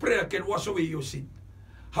because prayer can wash away your sin.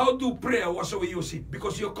 How do prayer wash away your sin?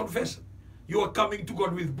 Because you're confessing. You are coming to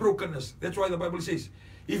God with brokenness. That's why the Bible says,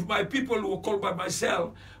 if my people who are called by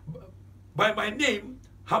myself, by my name,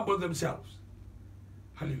 humble themselves.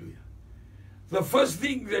 Hallelujah. The first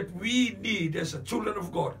thing that we need as a children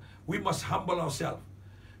of God, we must humble ourselves.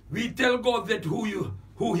 We tell God that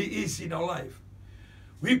who He is in our life.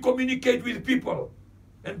 We communicate with people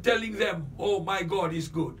and telling them, oh, my God is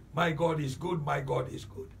good. My God is good. My God is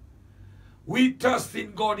good. We trust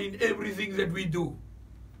in God in everything that we do.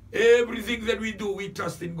 Everything that we do, we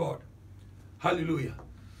trust in God. Hallelujah.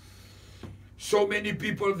 so many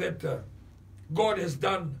people that God has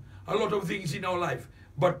done a lot of things in our life,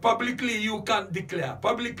 but publicly you can't declare.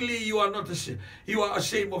 Publicly you are not you are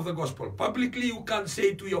ashamed of the gospel. Publicly you can't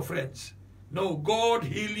say to your friends. No, God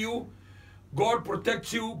heal you, God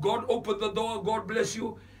protects you, God open the door, God bless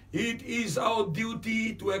you. It is our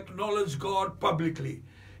duty to acknowledge God publicly.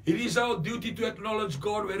 It is our duty to acknowledge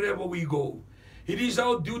God wherever we go. It is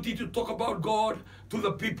our duty to talk about God to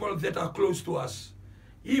the people that are close to us.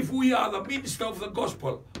 If we are the minister of the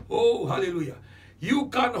gospel, oh, hallelujah, you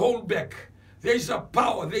can't hold back. There is a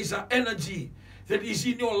power, there is an energy that is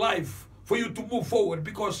in your life for you to move forward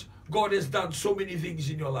because God has done so many things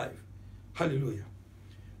in your life. Hallelujah.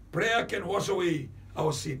 Prayer can wash away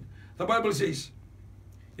our sin. The Bible says,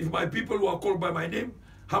 if my people who are called by my name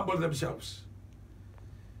humble themselves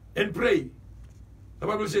and pray, the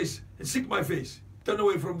Bible says, and seek my face, turn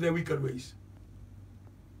away from their wicked ways.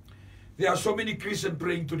 There are so many Christians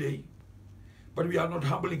praying today, but we are not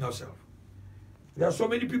humbling ourselves. There are so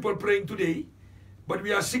many people praying today, but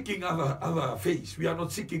we are seeking other face. We are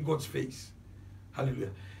not seeking God's face.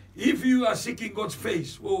 Hallelujah. If you are seeking God's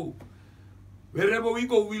face, oh, wherever we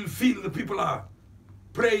go, we'll feel the people are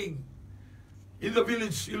praying. In the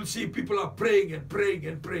village, you'll see people are praying and praying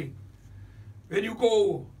and praying. When you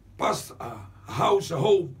go past a house, a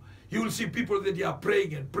home, you will see people that they are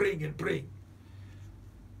praying and praying and praying.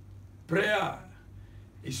 Prayer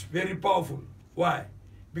is very powerful. Why?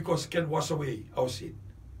 Because it can wash away our sin.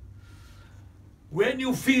 When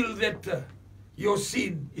you feel that your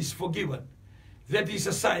sin is forgiven, that is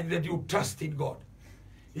a sign that you trust in God.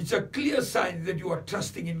 It's a clear sign that you are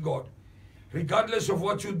trusting in God. Regardless of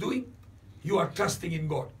what you're doing, you are trusting in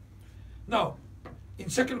God. Now, in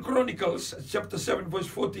 2 Chronicles chapter 7 verse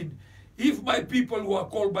 14, if my people who are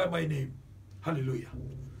called by my name, hallelujah,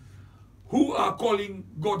 who are calling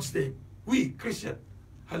God's name, we Christian,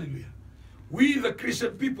 hallelujah, we the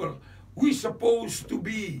Christian people, we supposed to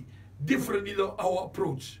be different in our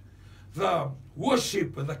approach. The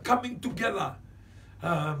worship, the coming together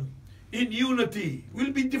in unity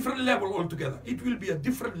will be different level altogether. It will be a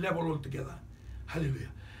different level altogether.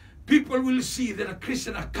 Hallelujah. People will see that a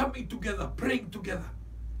Christian are coming together, praying together.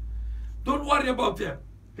 Don't worry about them.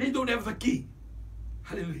 They don't have the key.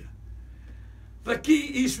 Hallelujah. The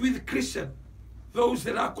key is with Christian, those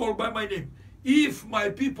that are called by my name. If my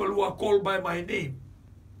people who are called by my name,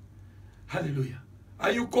 hallelujah.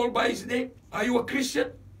 Are you called by his name? Are you a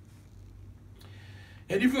Christian?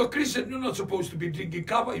 And if you're a Christian, you're not supposed to be drinking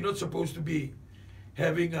kava. You're not supposed to be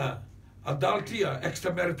having adultery or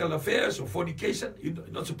extramarital affairs or fornication. You're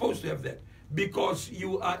not supposed to have that because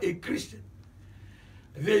you are a Christian.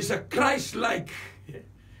 There's a Christ-like.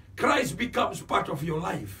 Christ becomes part of your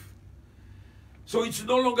life. So it's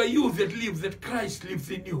no longer you that live, that Christ lives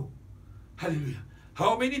in you. Hallelujah.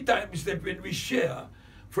 How many times that when we share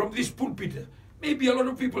from this pulpit, maybe a lot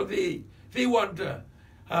of people, they want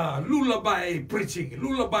lullaby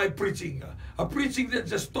preaching, a preaching that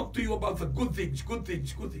just talk to you about the good things.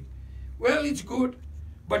 Well, it's good,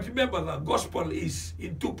 but remember the gospel is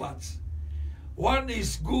in two parts. One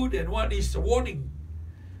is good and one is a warning.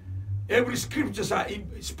 Every scriptures are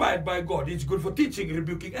inspired by God. It's good for teaching,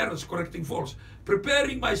 rebuking errors, correcting faults,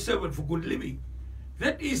 preparing my servant for good living.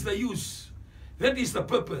 That is the use. That is the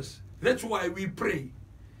purpose. That's why we pray.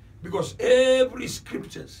 Because every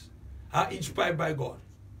scriptures are inspired by God.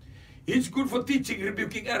 It's good for teaching,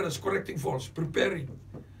 rebuking errors, correcting faults, preparing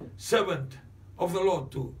servant of the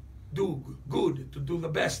Lord to do good, to do the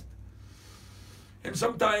best. And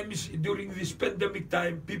sometimes during this pandemic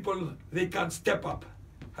time, people, they can't step up.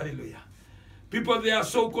 Hallelujah. People, they are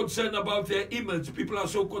so concerned about their image. People are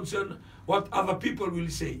so concerned what other people will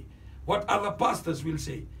say, what other pastors will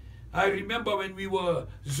say. I remember when we were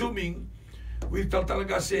Zooming with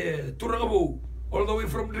Taltalagase Toorak, all the way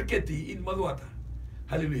from Riketi in Maduata.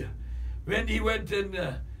 Hallelujah. When he went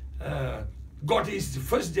and got his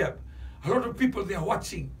first jab, a lot of people, they are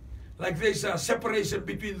watching. Like there's a separation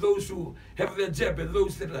between those who have their jab and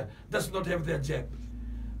those that does not have their jab.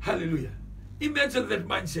 Hallelujah. Imagine that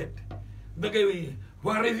mindset.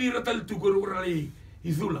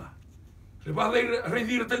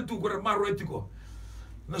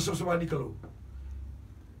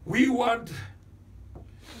 We want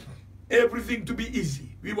everything to be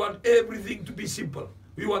easy. We want everything to be simple.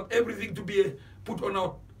 We want everything to be put on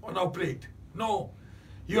our plate. No,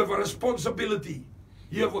 you have a responsibility.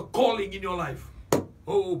 You have a calling in your life.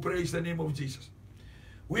 Oh, praise the name of Jesus.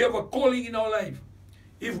 We have a calling in our life.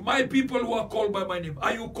 If my people who are called by my name,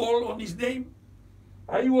 are you called on his name?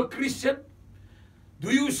 Are you a Christian?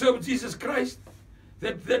 Do you serve Jesus Christ?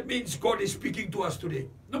 That means God is speaking to us today.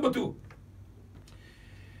 Number two,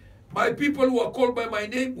 My people who are called by my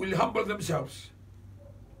name will humble themselves.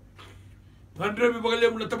 Ngandre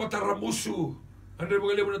bagalemu na tamata ramusu. Ngandre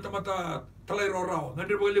bagalemu na tamata talairorao.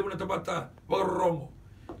 Ngandre bagalemu na tamata wagarorongo.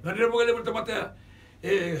 Ngandre bagalemu na tamata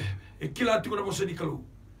kilati ko na bosa ni kalu.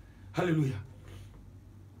 Hallelujah.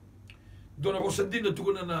 Doon ako sandin na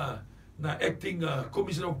tukuna na acting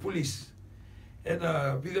commissioner of police. And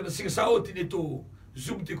biga na singasaot inito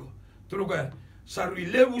Zoom tiko. Tuno kaya sarwi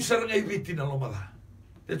lewu sarangay viti na lomada.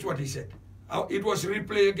 That's what he said. It was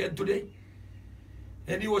replay again today.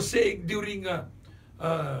 And he was saying during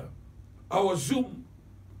our Zoom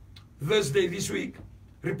Thursday this week,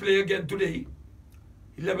 replay again today,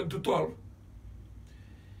 11 to 12.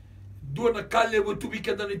 Dua na kalewo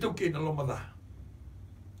tubika na nito kina lomada.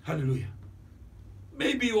 Hallelujah.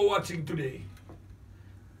 Maybe you're watching today.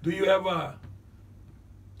 Do you have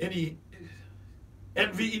any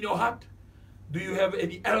envy in your heart? Do you have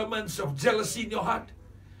any elements of jealousy in your heart?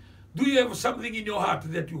 Do you have something in your heart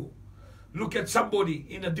that you look at somebody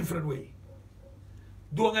in a different way?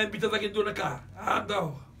 Dua nga imbita takin doon na ka, anda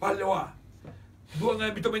palewa. Dua nga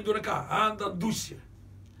imbita main doon na ka, anda dusya.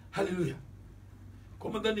 Hallelujah.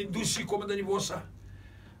 Komandan ni dusi, komandan ni bosa.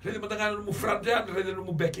 Rede matanganan mo front yan, rede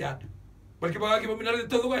mo back yan. Porque bagay paminarin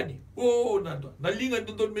todo gani. Oh, nando. Nalingan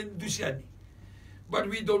doon men dusyani. But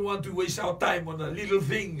we don't want to waste our time on the little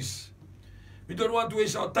things. We don't want to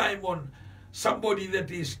waste our time on somebody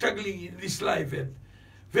that is struggling in this life and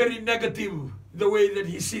very negative the way that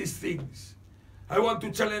he sees things. I want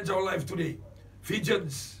to challenge our life today.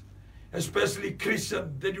 Fijians, especially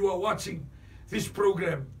Christians that you are watching this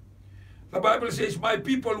program. The Bible says, my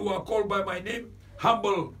people who are called by my name,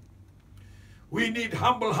 humble. We need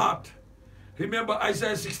humble heart. Remember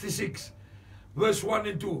Isaiah 66, verse 1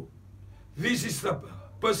 and 2. This is the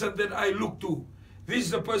person that I look to. This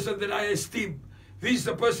is the person that I esteem. This is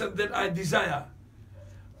the person that I desire.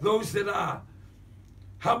 Those that are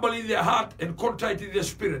humble in their heart and contrite in their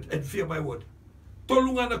spirit and fear my word.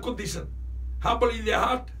 Tolungan na condition. Humble in their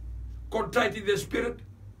heart, contrite in their spirit,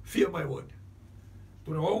 fear my word.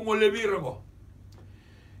 You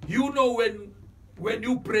know when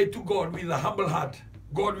you pray to God with a humble heart,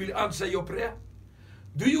 God will answer your prayer.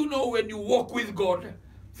 Do you know when you walk with God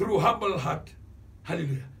through humble heart,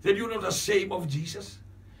 hallelujah, that you're not ashamed of Jesus?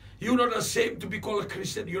 You're not ashamed to be called a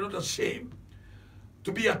Christian. You're not ashamed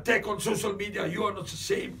to be attacked on social media. You are not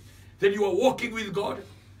ashamed that you are walking with God.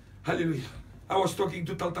 Hallelujah. I was talking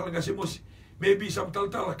to Taltal Gasimos. Maybe some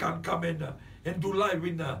Taltal can come and do live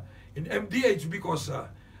in MDH because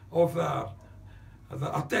of the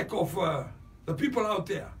attack of the people out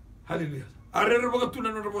there. Hallelujah. Hallelujah.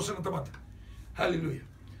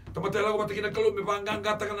 Tamatay lang ko matakin ang kalumi,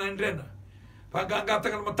 panggangata ka na Andrena.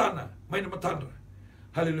 Panggangata ka na matana, may na matana.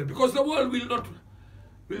 Hallelujah. Because the world will not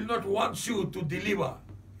want you to deliver.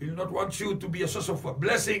 Will not want you to be a source of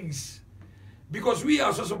blessings. Because we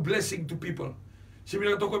are a source of blessing to people.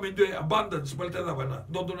 Similar to kami doon, abundance, balita ba na,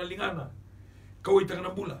 doon na lingana. Kawita ka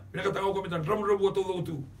ng bula. Pinakatangaw kami ng ram-rabuwa to.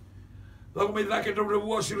 Lago may lakit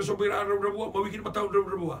ram-rabuwa, sinusobiraan ram-rabuwa, mawikin mataon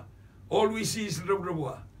ram-rabuwa. All we see is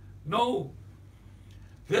ram-rabuwa. No.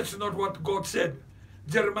 That's not what God said.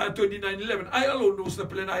 Jeremiah 29:11. I alone knows the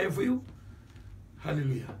plan I have for you.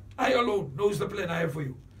 Hallelujah. I alone knows the plan I have for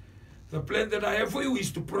you. The plan that I have for you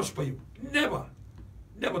is to prosper you. Never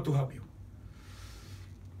to harm you.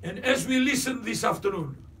 And as we listen this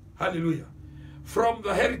afternoon, hallelujah, from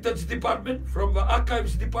the Heritage Department, from the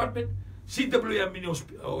Archives Department, CWM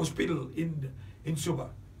Hospital in Suva.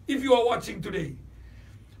 If you are watching today,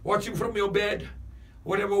 watching from your bed,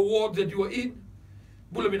 whatever ward that you are in,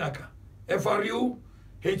 Bulaminaka, FRU,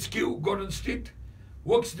 HQ, Gordon Street,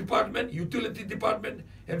 Works Department, Utility Department,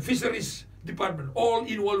 and Fisheries Department, all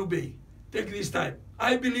in Walu Bay. Take this time.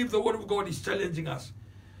 I believe the Word of God is challenging us.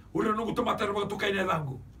 Ura nungu tumatar mga tukay na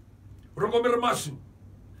lango. Ura ko mera masu.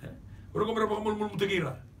 Ura ko mera pakamulmul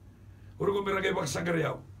mutagira. Ura ko mera kay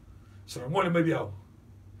paksagariyaw. Sa ngole may biyaw.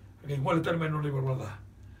 Okay, ngole tan may nunay barwala.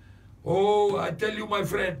 Oh, I tell you, my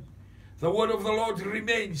friend, the word of the Lord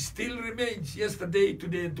remains, still remains, yesterday,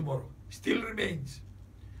 today, and tomorrow. Still remains.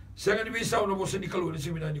 Second visaw na po sa nikalu na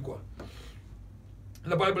siminani ko.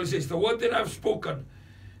 The Bible says, the word that I've spoken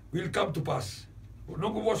will come to pass.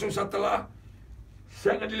 Nung kuwaso sa tala,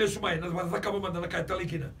 siya nga nila sumay, natataka mo man na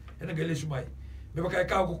nakaitaliki na, yan ang gaili sumay. May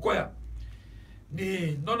makaikaw ko kuya,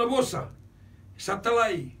 ni Nonabosa, sa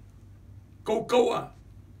talay, kaukawa,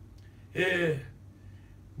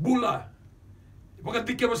 bula,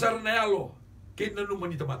 pagkatikya masara na yalo, kain na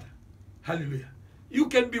numan itamata. Hallelujah. You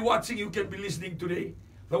can be watching, you can be listening today.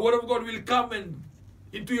 The Word of God will come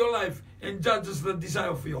into your life and judges the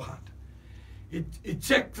desire of your heart. It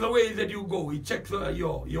checks the way that you go. It checks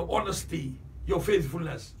your honesty, your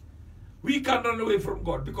faithfulness. We can't run away from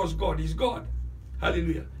God because God is God.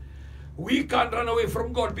 Hallelujah. We can't run away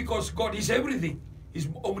from God because God is everything. He's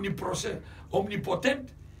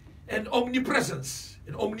omnipotent and omnipresence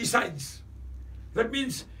and omniscience. That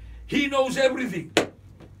means He knows everything.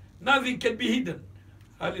 Nothing can be hidden.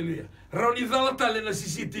 Hallelujah.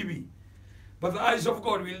 CCTV. But the eyes of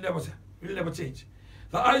God will never change.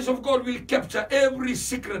 The eyes of God will capture every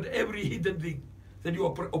secret, every hidden thing that you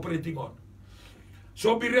are operating on.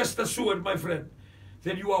 So be rest assured, my friend,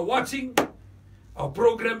 that you are watching our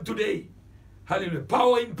program today. Hallelujah.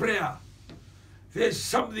 Power in prayer. There's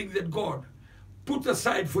something that God put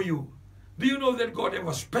aside for you. Do you know that God has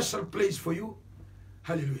a special place for you?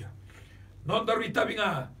 Hallelujah. Non dari tabi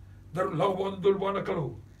nga dar lawon dulwa na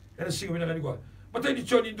kalu. And sing na kanigwa. Matay ni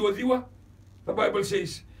John into diwa. The Bible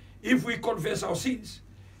says, if we confess our sins,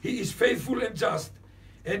 He is faithful and just,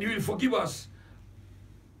 and He will forgive us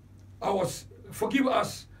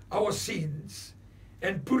our sins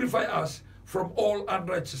and purify us from all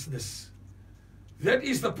unrighteousness. That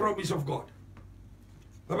is the promise of God.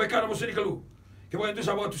 Labay ka na mo sa ni kalu. Kaya ito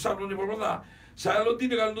sa mga tusano ni Marmada, sa alon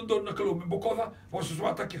din na doon na kalu, may bukoda, mga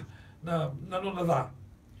suswata kya, na nanonada.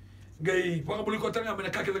 Gay, pangabuloy ko nga, may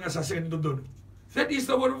nakakita nga sa siya doon. That is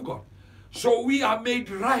the word of God. So we are made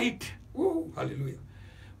right. Woo, hallelujah.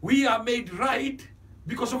 We are made right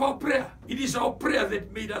because of our prayer. It is our prayer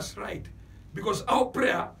that made us right. Because our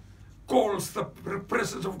prayer calls the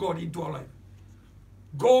presence of God into our life.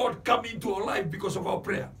 God come into our life because of our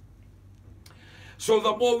prayer. So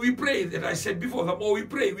the more we pray, that I said before, the more we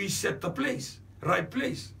pray, we set the place, right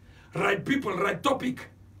people, right topic.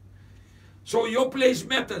 So your place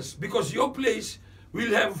matters because your place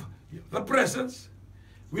will have the presence,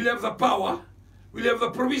 will have the power, will have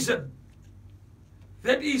the provision.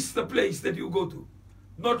 That is the place that you go to.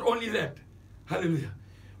 Not only that. Hallelujah.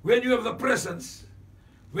 When you have the presence,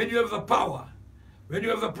 when you have the power, when you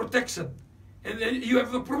have the protection, and then you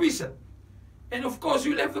have the provision. And of course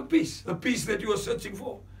you'll have the peace that you are searching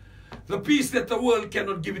for. The peace that the world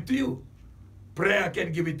cannot give it to you. Prayer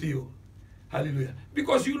can give it to you. Hallelujah.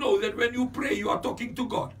 Because you know that when you pray, you are talking to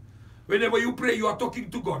God. Whenever you pray, you are talking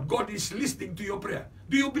to God. God is listening to your prayer.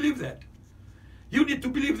 Do you believe that? You need to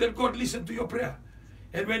believe that God listens to your prayer.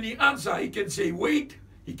 And when He answers, He can say wait,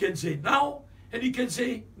 He can say now, and He can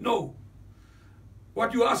say no.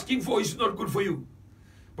 What you are asking for is not good for you.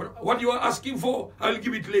 But what you are asking for, I'll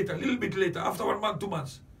give it later, a little bit later, after 1 month, 2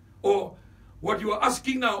 months. Or what you are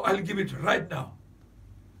asking now, I'll give it right now.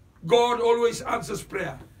 God always answers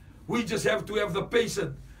prayer. We just have to have the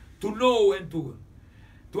patience to know and to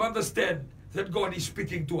understand that God is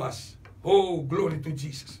speaking to us. Oh, glory to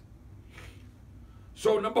Jesus.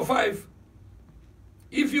 So number 5,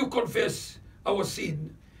 if you confess our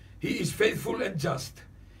sin, He is faithful and just,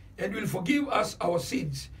 and will forgive us our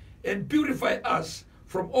sins and purify us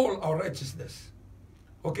from all our righteousness.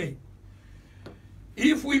 Okay.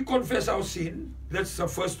 If we confess our sin, that's the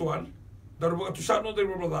first one.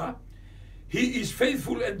 He is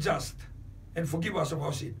faithful and just and forgive us of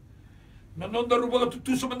our sin.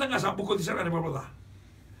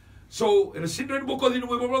 So,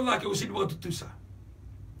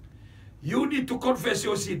 you need to confess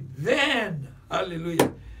your sin. Then,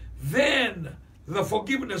 hallelujah, then the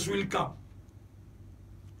forgiveness will come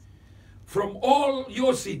from all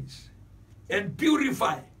your sins and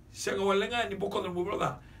purify.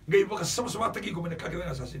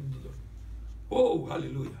 Oh,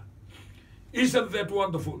 hallelujah. Isn't that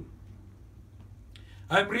wonderful?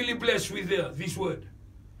 I'm really blessed with this word.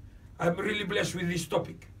 I'm really blessed with this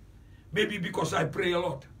topic. Maybe because I pray a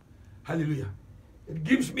lot. Hallelujah. It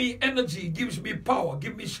gives me energy, gives me power,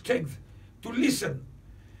 gives me strength to listen.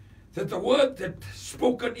 That the word that's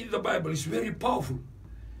spoken in the Bible is very powerful,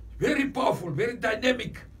 very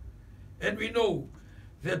dynamic. And we know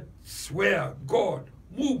that's where God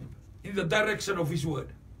moved in the direction of His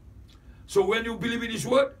word. So when you believe in His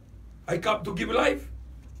word, I come to give life.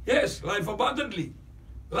 Yes, life abundantly.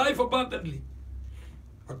 Life abundantly.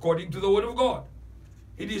 According to the word of God.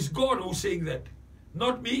 It is God who's saying that.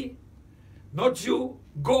 Not me, not you.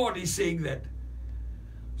 God is saying that.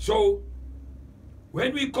 So,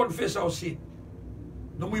 when we confess our sin,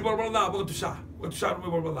 no muy balbalda, bagatusa no muy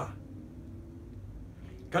balbalda.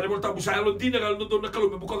 Kada volta busa alon din ngal doon na kalu,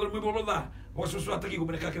 bukod no muy balbalda. Bukod susuat lagi ko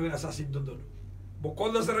menakakawin assassin doon.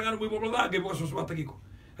 Bukod na sarangan muy balbalda, gay bukod susuat lagi ko.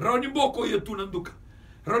 Raoni boko e tu nanduka.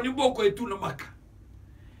 Raoni boko e tu na maka.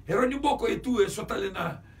 E raoni boko e tu e sotale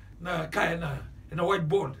na kaya na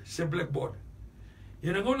whiteboard, sa blackboard.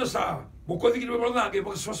 Yan ang una sa bukod di kita balbalda, gay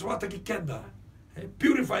bukod susuat lagi kenda.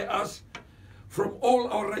 Purify us from all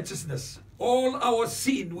our righteousness. All our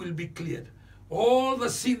sin will be cleared. All the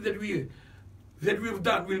sin that we've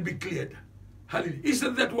done will be cleared. Hallelujah.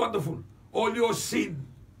 Isn't that wonderful? All your sin,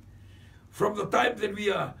 from the time that we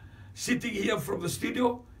are sitting here from the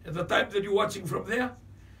studio and the time that you're watching from there,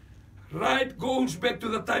 right, goes back to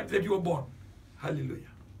the time that you were born.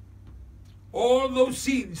 Hallelujah. All those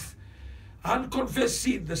sins, unconfessed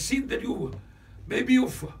sin, the sin that maybe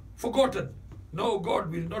you've forgotten. No, God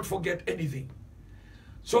will not forget anything.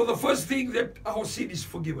 So the first thing, that our sin is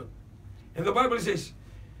forgiven. And the Bible says,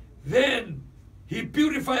 then He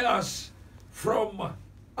purifies us from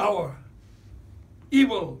our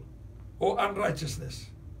evil or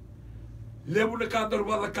unrighteousness. Lebu na ka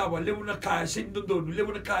darwada kawa, lebu na kaya sin dondonu,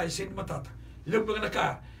 lebu na kaya sin matata, lebu na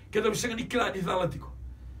kaya kita bisa ni kila ni talatiko.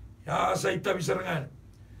 Ya sa itabi sarangan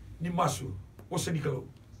ni masu o sa nikalo.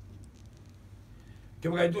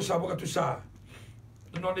 Kaya itu sabo ka tu sa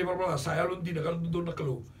non ni barbada sa alun din ka dondon na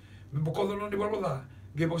kalo. Membokodo non ni barbada,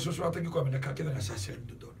 gebo sesuatu ki ko na kakita nga sa sin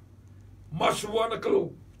dondon. Masuwa na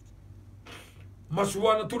kalo.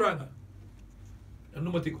 Masuwa na turanga.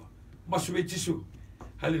 Ano matiko? Masuwe Jisu.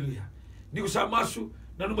 Hallelujah. Ni sa masu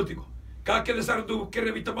na numatiko. Kakele sardo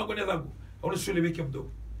kerevita mango ne dagu. Ono sulebe kemdo.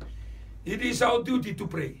 It is our duty to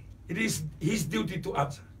pray. It is His duty to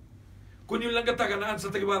answer. Kung yung lang kataga na answer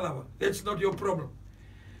tagibalawa, that's not your problem.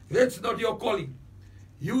 That's not your calling.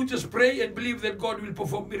 You just pray and believe that God will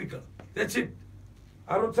perform miracle. That's it.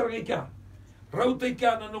 Aron sarang ika. Rautay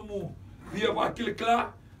ka na numu. Via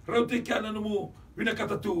wakilikla. Rautay ka na numu.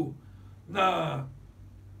 Winakatatu na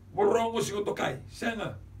morongo sigotokay.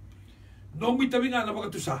 Senga. No mi tabi nga na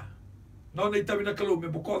magatusa. No na itabi na kalume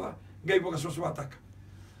bukola. Ngay mo kasoswatak.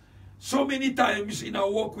 So many times in our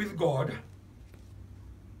walk with God,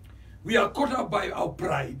 we are caught up by our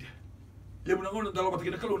pride. Lemo na ngunang dalawa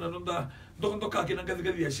takin na kaluna nung da dokon kakin ang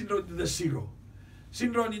gadi-gadi. Sinro in the zero.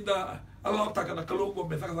 Sinro in the alawtaka na kalungo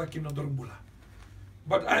metakakim ng dorumbula.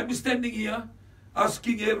 But I am standing here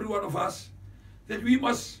asking every one of us that we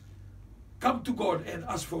must come to God and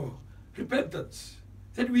ask for repentance.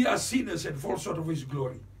 That we are sinners and fall short of His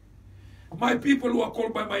glory. My people who are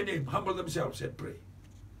called by my name humble themselves and pray.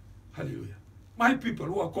 Hallelujah. My people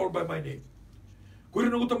who are called by my name. Kung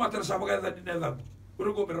rin ang utamatan sa maganda ni Nelam, kung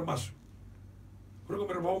rin ko meramaso. Kung rin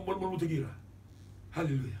ko meramamutigila.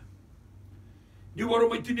 Hallelujah. Ni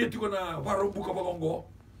waro may tiniti ko na waro buka bagongo.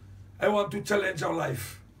 I want to challenge our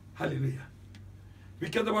life. Hallelujah. We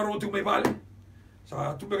can't waro ito may vale.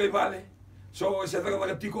 Sa tumagay vale. So, sa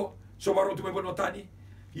tagatiko. So, waro ito may panotani.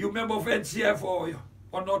 You member of NCF or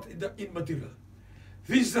not in the immaterial.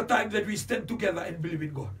 This is the time that we stand together and believe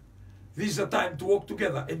in God. This is the time to walk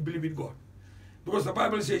together and believe in God. Because the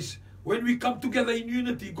Bible says, when we come together in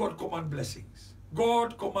unity, God command blessings.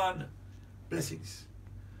 God command blessings.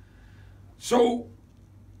 So,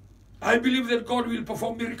 I believe that God will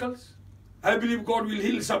perform miracles. I believe God will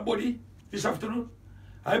heal somebody this afternoon.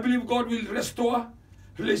 I believe God will restore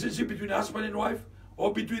relationship between husband and wife,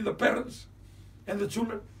 or between the parents and the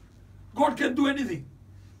children. God can do anything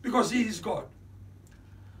because He is God.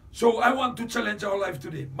 So I want to challenge our life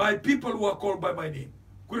today. My people who are called by my name.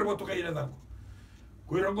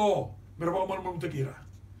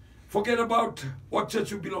 Forget about what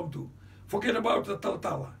church you belong to. Forget about the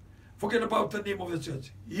Taltala. Forget about the name of the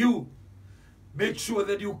church. You make sure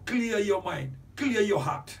that you clear your mind, clear your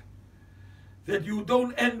heart. That you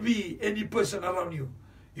don't envy any person around you.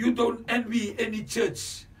 You don't envy any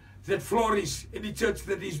church that flourishes, any church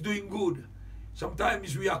that is doing good.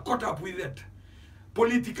 Sometimes we are caught up with that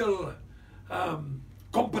political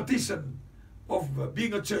competition of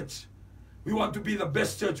being a church. We want to be the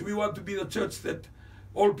best church. We want to be the church that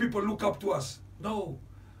all people look up to us. No.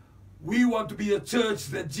 We want to be a church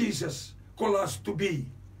that Jesus called us to be.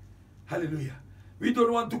 Hallelujah. We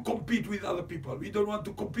don't want to compete with other people. We don't want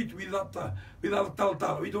to compete with other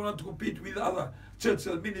Taltal. We don't want to compete with other church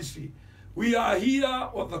and ministry. We are here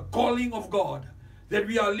on the calling of God, that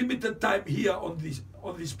we are limited time here on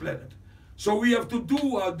this planet. So we have to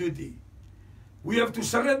do our duty. We have to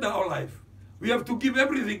surrender our life. We have to give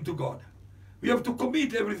everything to God. We have to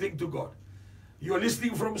commit everything to God. You are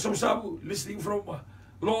listening from Sausabu, listening from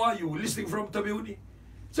Loa, you listening from Tabiuni.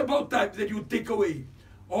 It's about time that you take away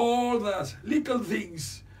all the little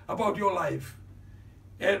things about your life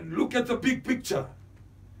and look at the big picture,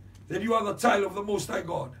 that you are the child of the Most High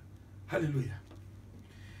God. Hallelujah.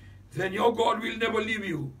 Then your God will never leave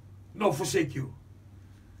you nor forsake you.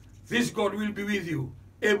 This God will be with you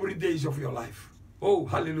every day of your life. Oh,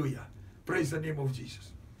 hallelujah. Praise the name of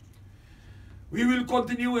Jesus. We will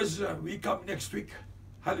continue as we come next week.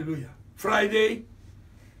 Hallelujah. Friday,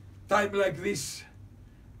 time like this.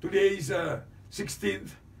 Today is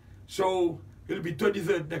 16th. So it'll be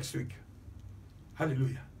 23rd next week.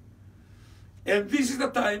 Hallelujah. And this is the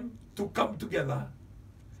time to come together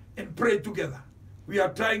and pray together. We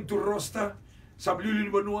are trying to roster some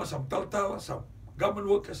Lulubanua, some Taltawa, some government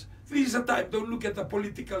workers. This is the time. Don't look at the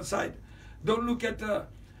political side. Don't look at the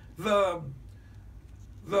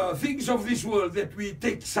things of this world that we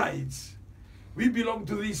take sides. We belong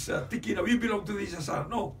to this Tikina, we belong to this Asar.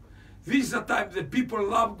 No. This is the time that people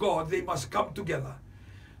love God. They must come together.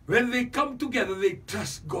 When they come together, they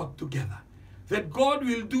trust God together. That God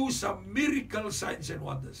will do some miracle signs and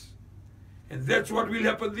wonders. And that's what will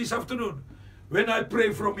happen this afternoon when I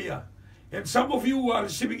pray from here. And some of you are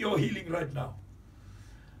receiving your healing right now.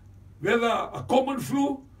 Whether a common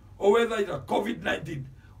flu or whether it's a COVID-19.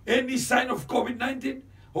 Any sign of COVID-19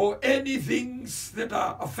 or any things that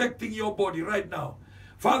are affecting your body right now.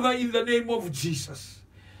 Father, in the name of Jesus.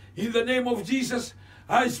 In the name of Jesus,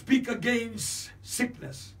 I speak against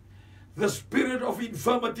sickness. The spirit of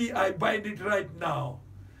infirmity, I bind it right now.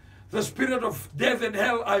 The spirit of death and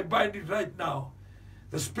hell, I bind it right now.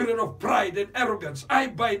 The spirit of pride and arrogance, I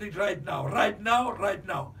bind it right now. Right now, right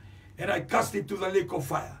now. And I cast it to the lake of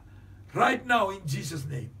fire. Right now, in Jesus'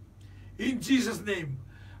 name. In Jesus' name,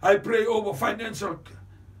 I pray over financial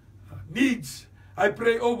needs. I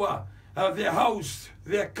pray over their house,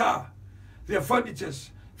 their car, their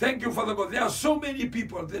furnitures. Thank you, Father God. There are so many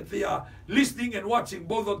people that they are listening and watching,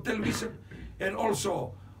 both on television and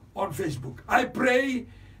also on Facebook. I pray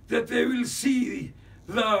that they will see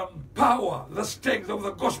the power, the strength of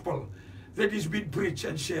the gospel that is being preached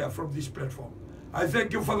and shared from this platform. I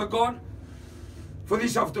thank you, Father God, for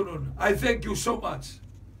this afternoon. I thank you so much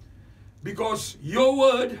because your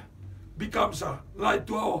word becomes a light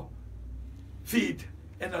to our feet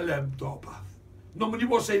and a lamp to our path.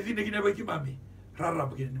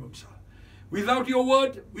 Without your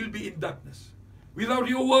word, we'll be in darkness. Without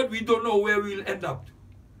your word, we don't know where we'll end up.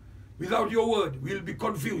 Without your word, we'll be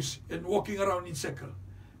confused and walking around in circle.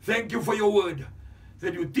 Thank you for your word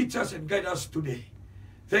that you teach us and guide us today.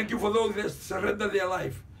 Thank you for those that surrender their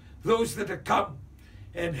life, those that have come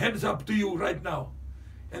and hands up to you right now,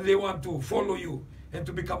 and they want to follow you and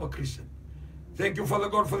to become a Christian. Thank you, Father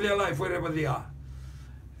God, for their life wherever they are.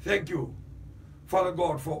 Thank you, Father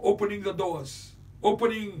God, for opening the doors,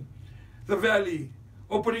 opening the valley,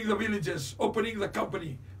 opening the villages, opening the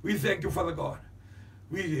company. We thank you, Father God.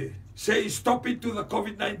 We say stop it to the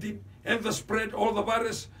COVID-19 and the spread, all the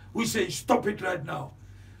virus. We say stop it right now.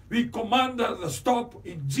 We command the stop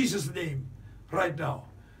in Jesus' name right now.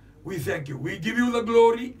 We thank you. We give you the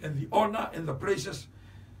glory and the honor and the praises.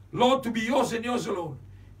 Lord, to be yours and yours alone.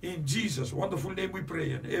 In Jesus' wonderful name we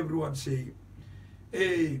pray. And everyone say,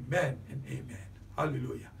 Amen and Amen.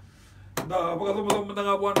 Hallelujah. Na pagkatapos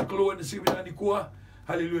mga buwan na kaluan na sige na ni Kuha.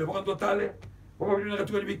 Hallelujah. Mga totale. Pagkatapos na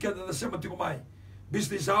katuwa ni Bikat na nasema tikumay.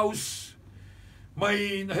 Business House, my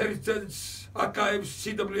Heritage Archives,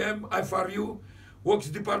 CWM, FRU, Works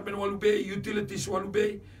Department Walubay, Utilities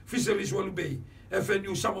Walubay, Fisheries Walubay,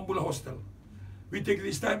 FNU Samambula Hostel. We take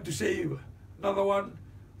this time to say another one.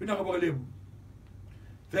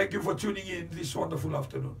 Thank you for tuning in this wonderful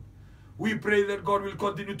afternoon. We pray that God will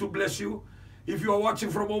continue to bless you. If you are watching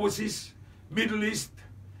from overseas, Middle East,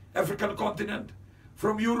 African continent,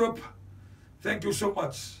 from Europe, thank you so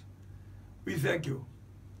much. We thank you.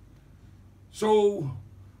 So,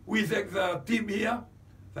 we thank the team here,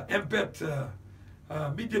 the MPET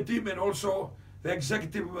media team, and also the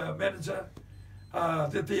executive manager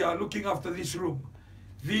that they are looking after this room.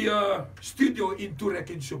 The studio in Toorak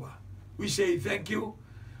in Suva. We say thank you.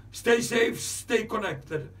 Stay safe, stay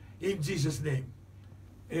connected. In Jesus' name,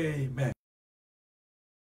 amen.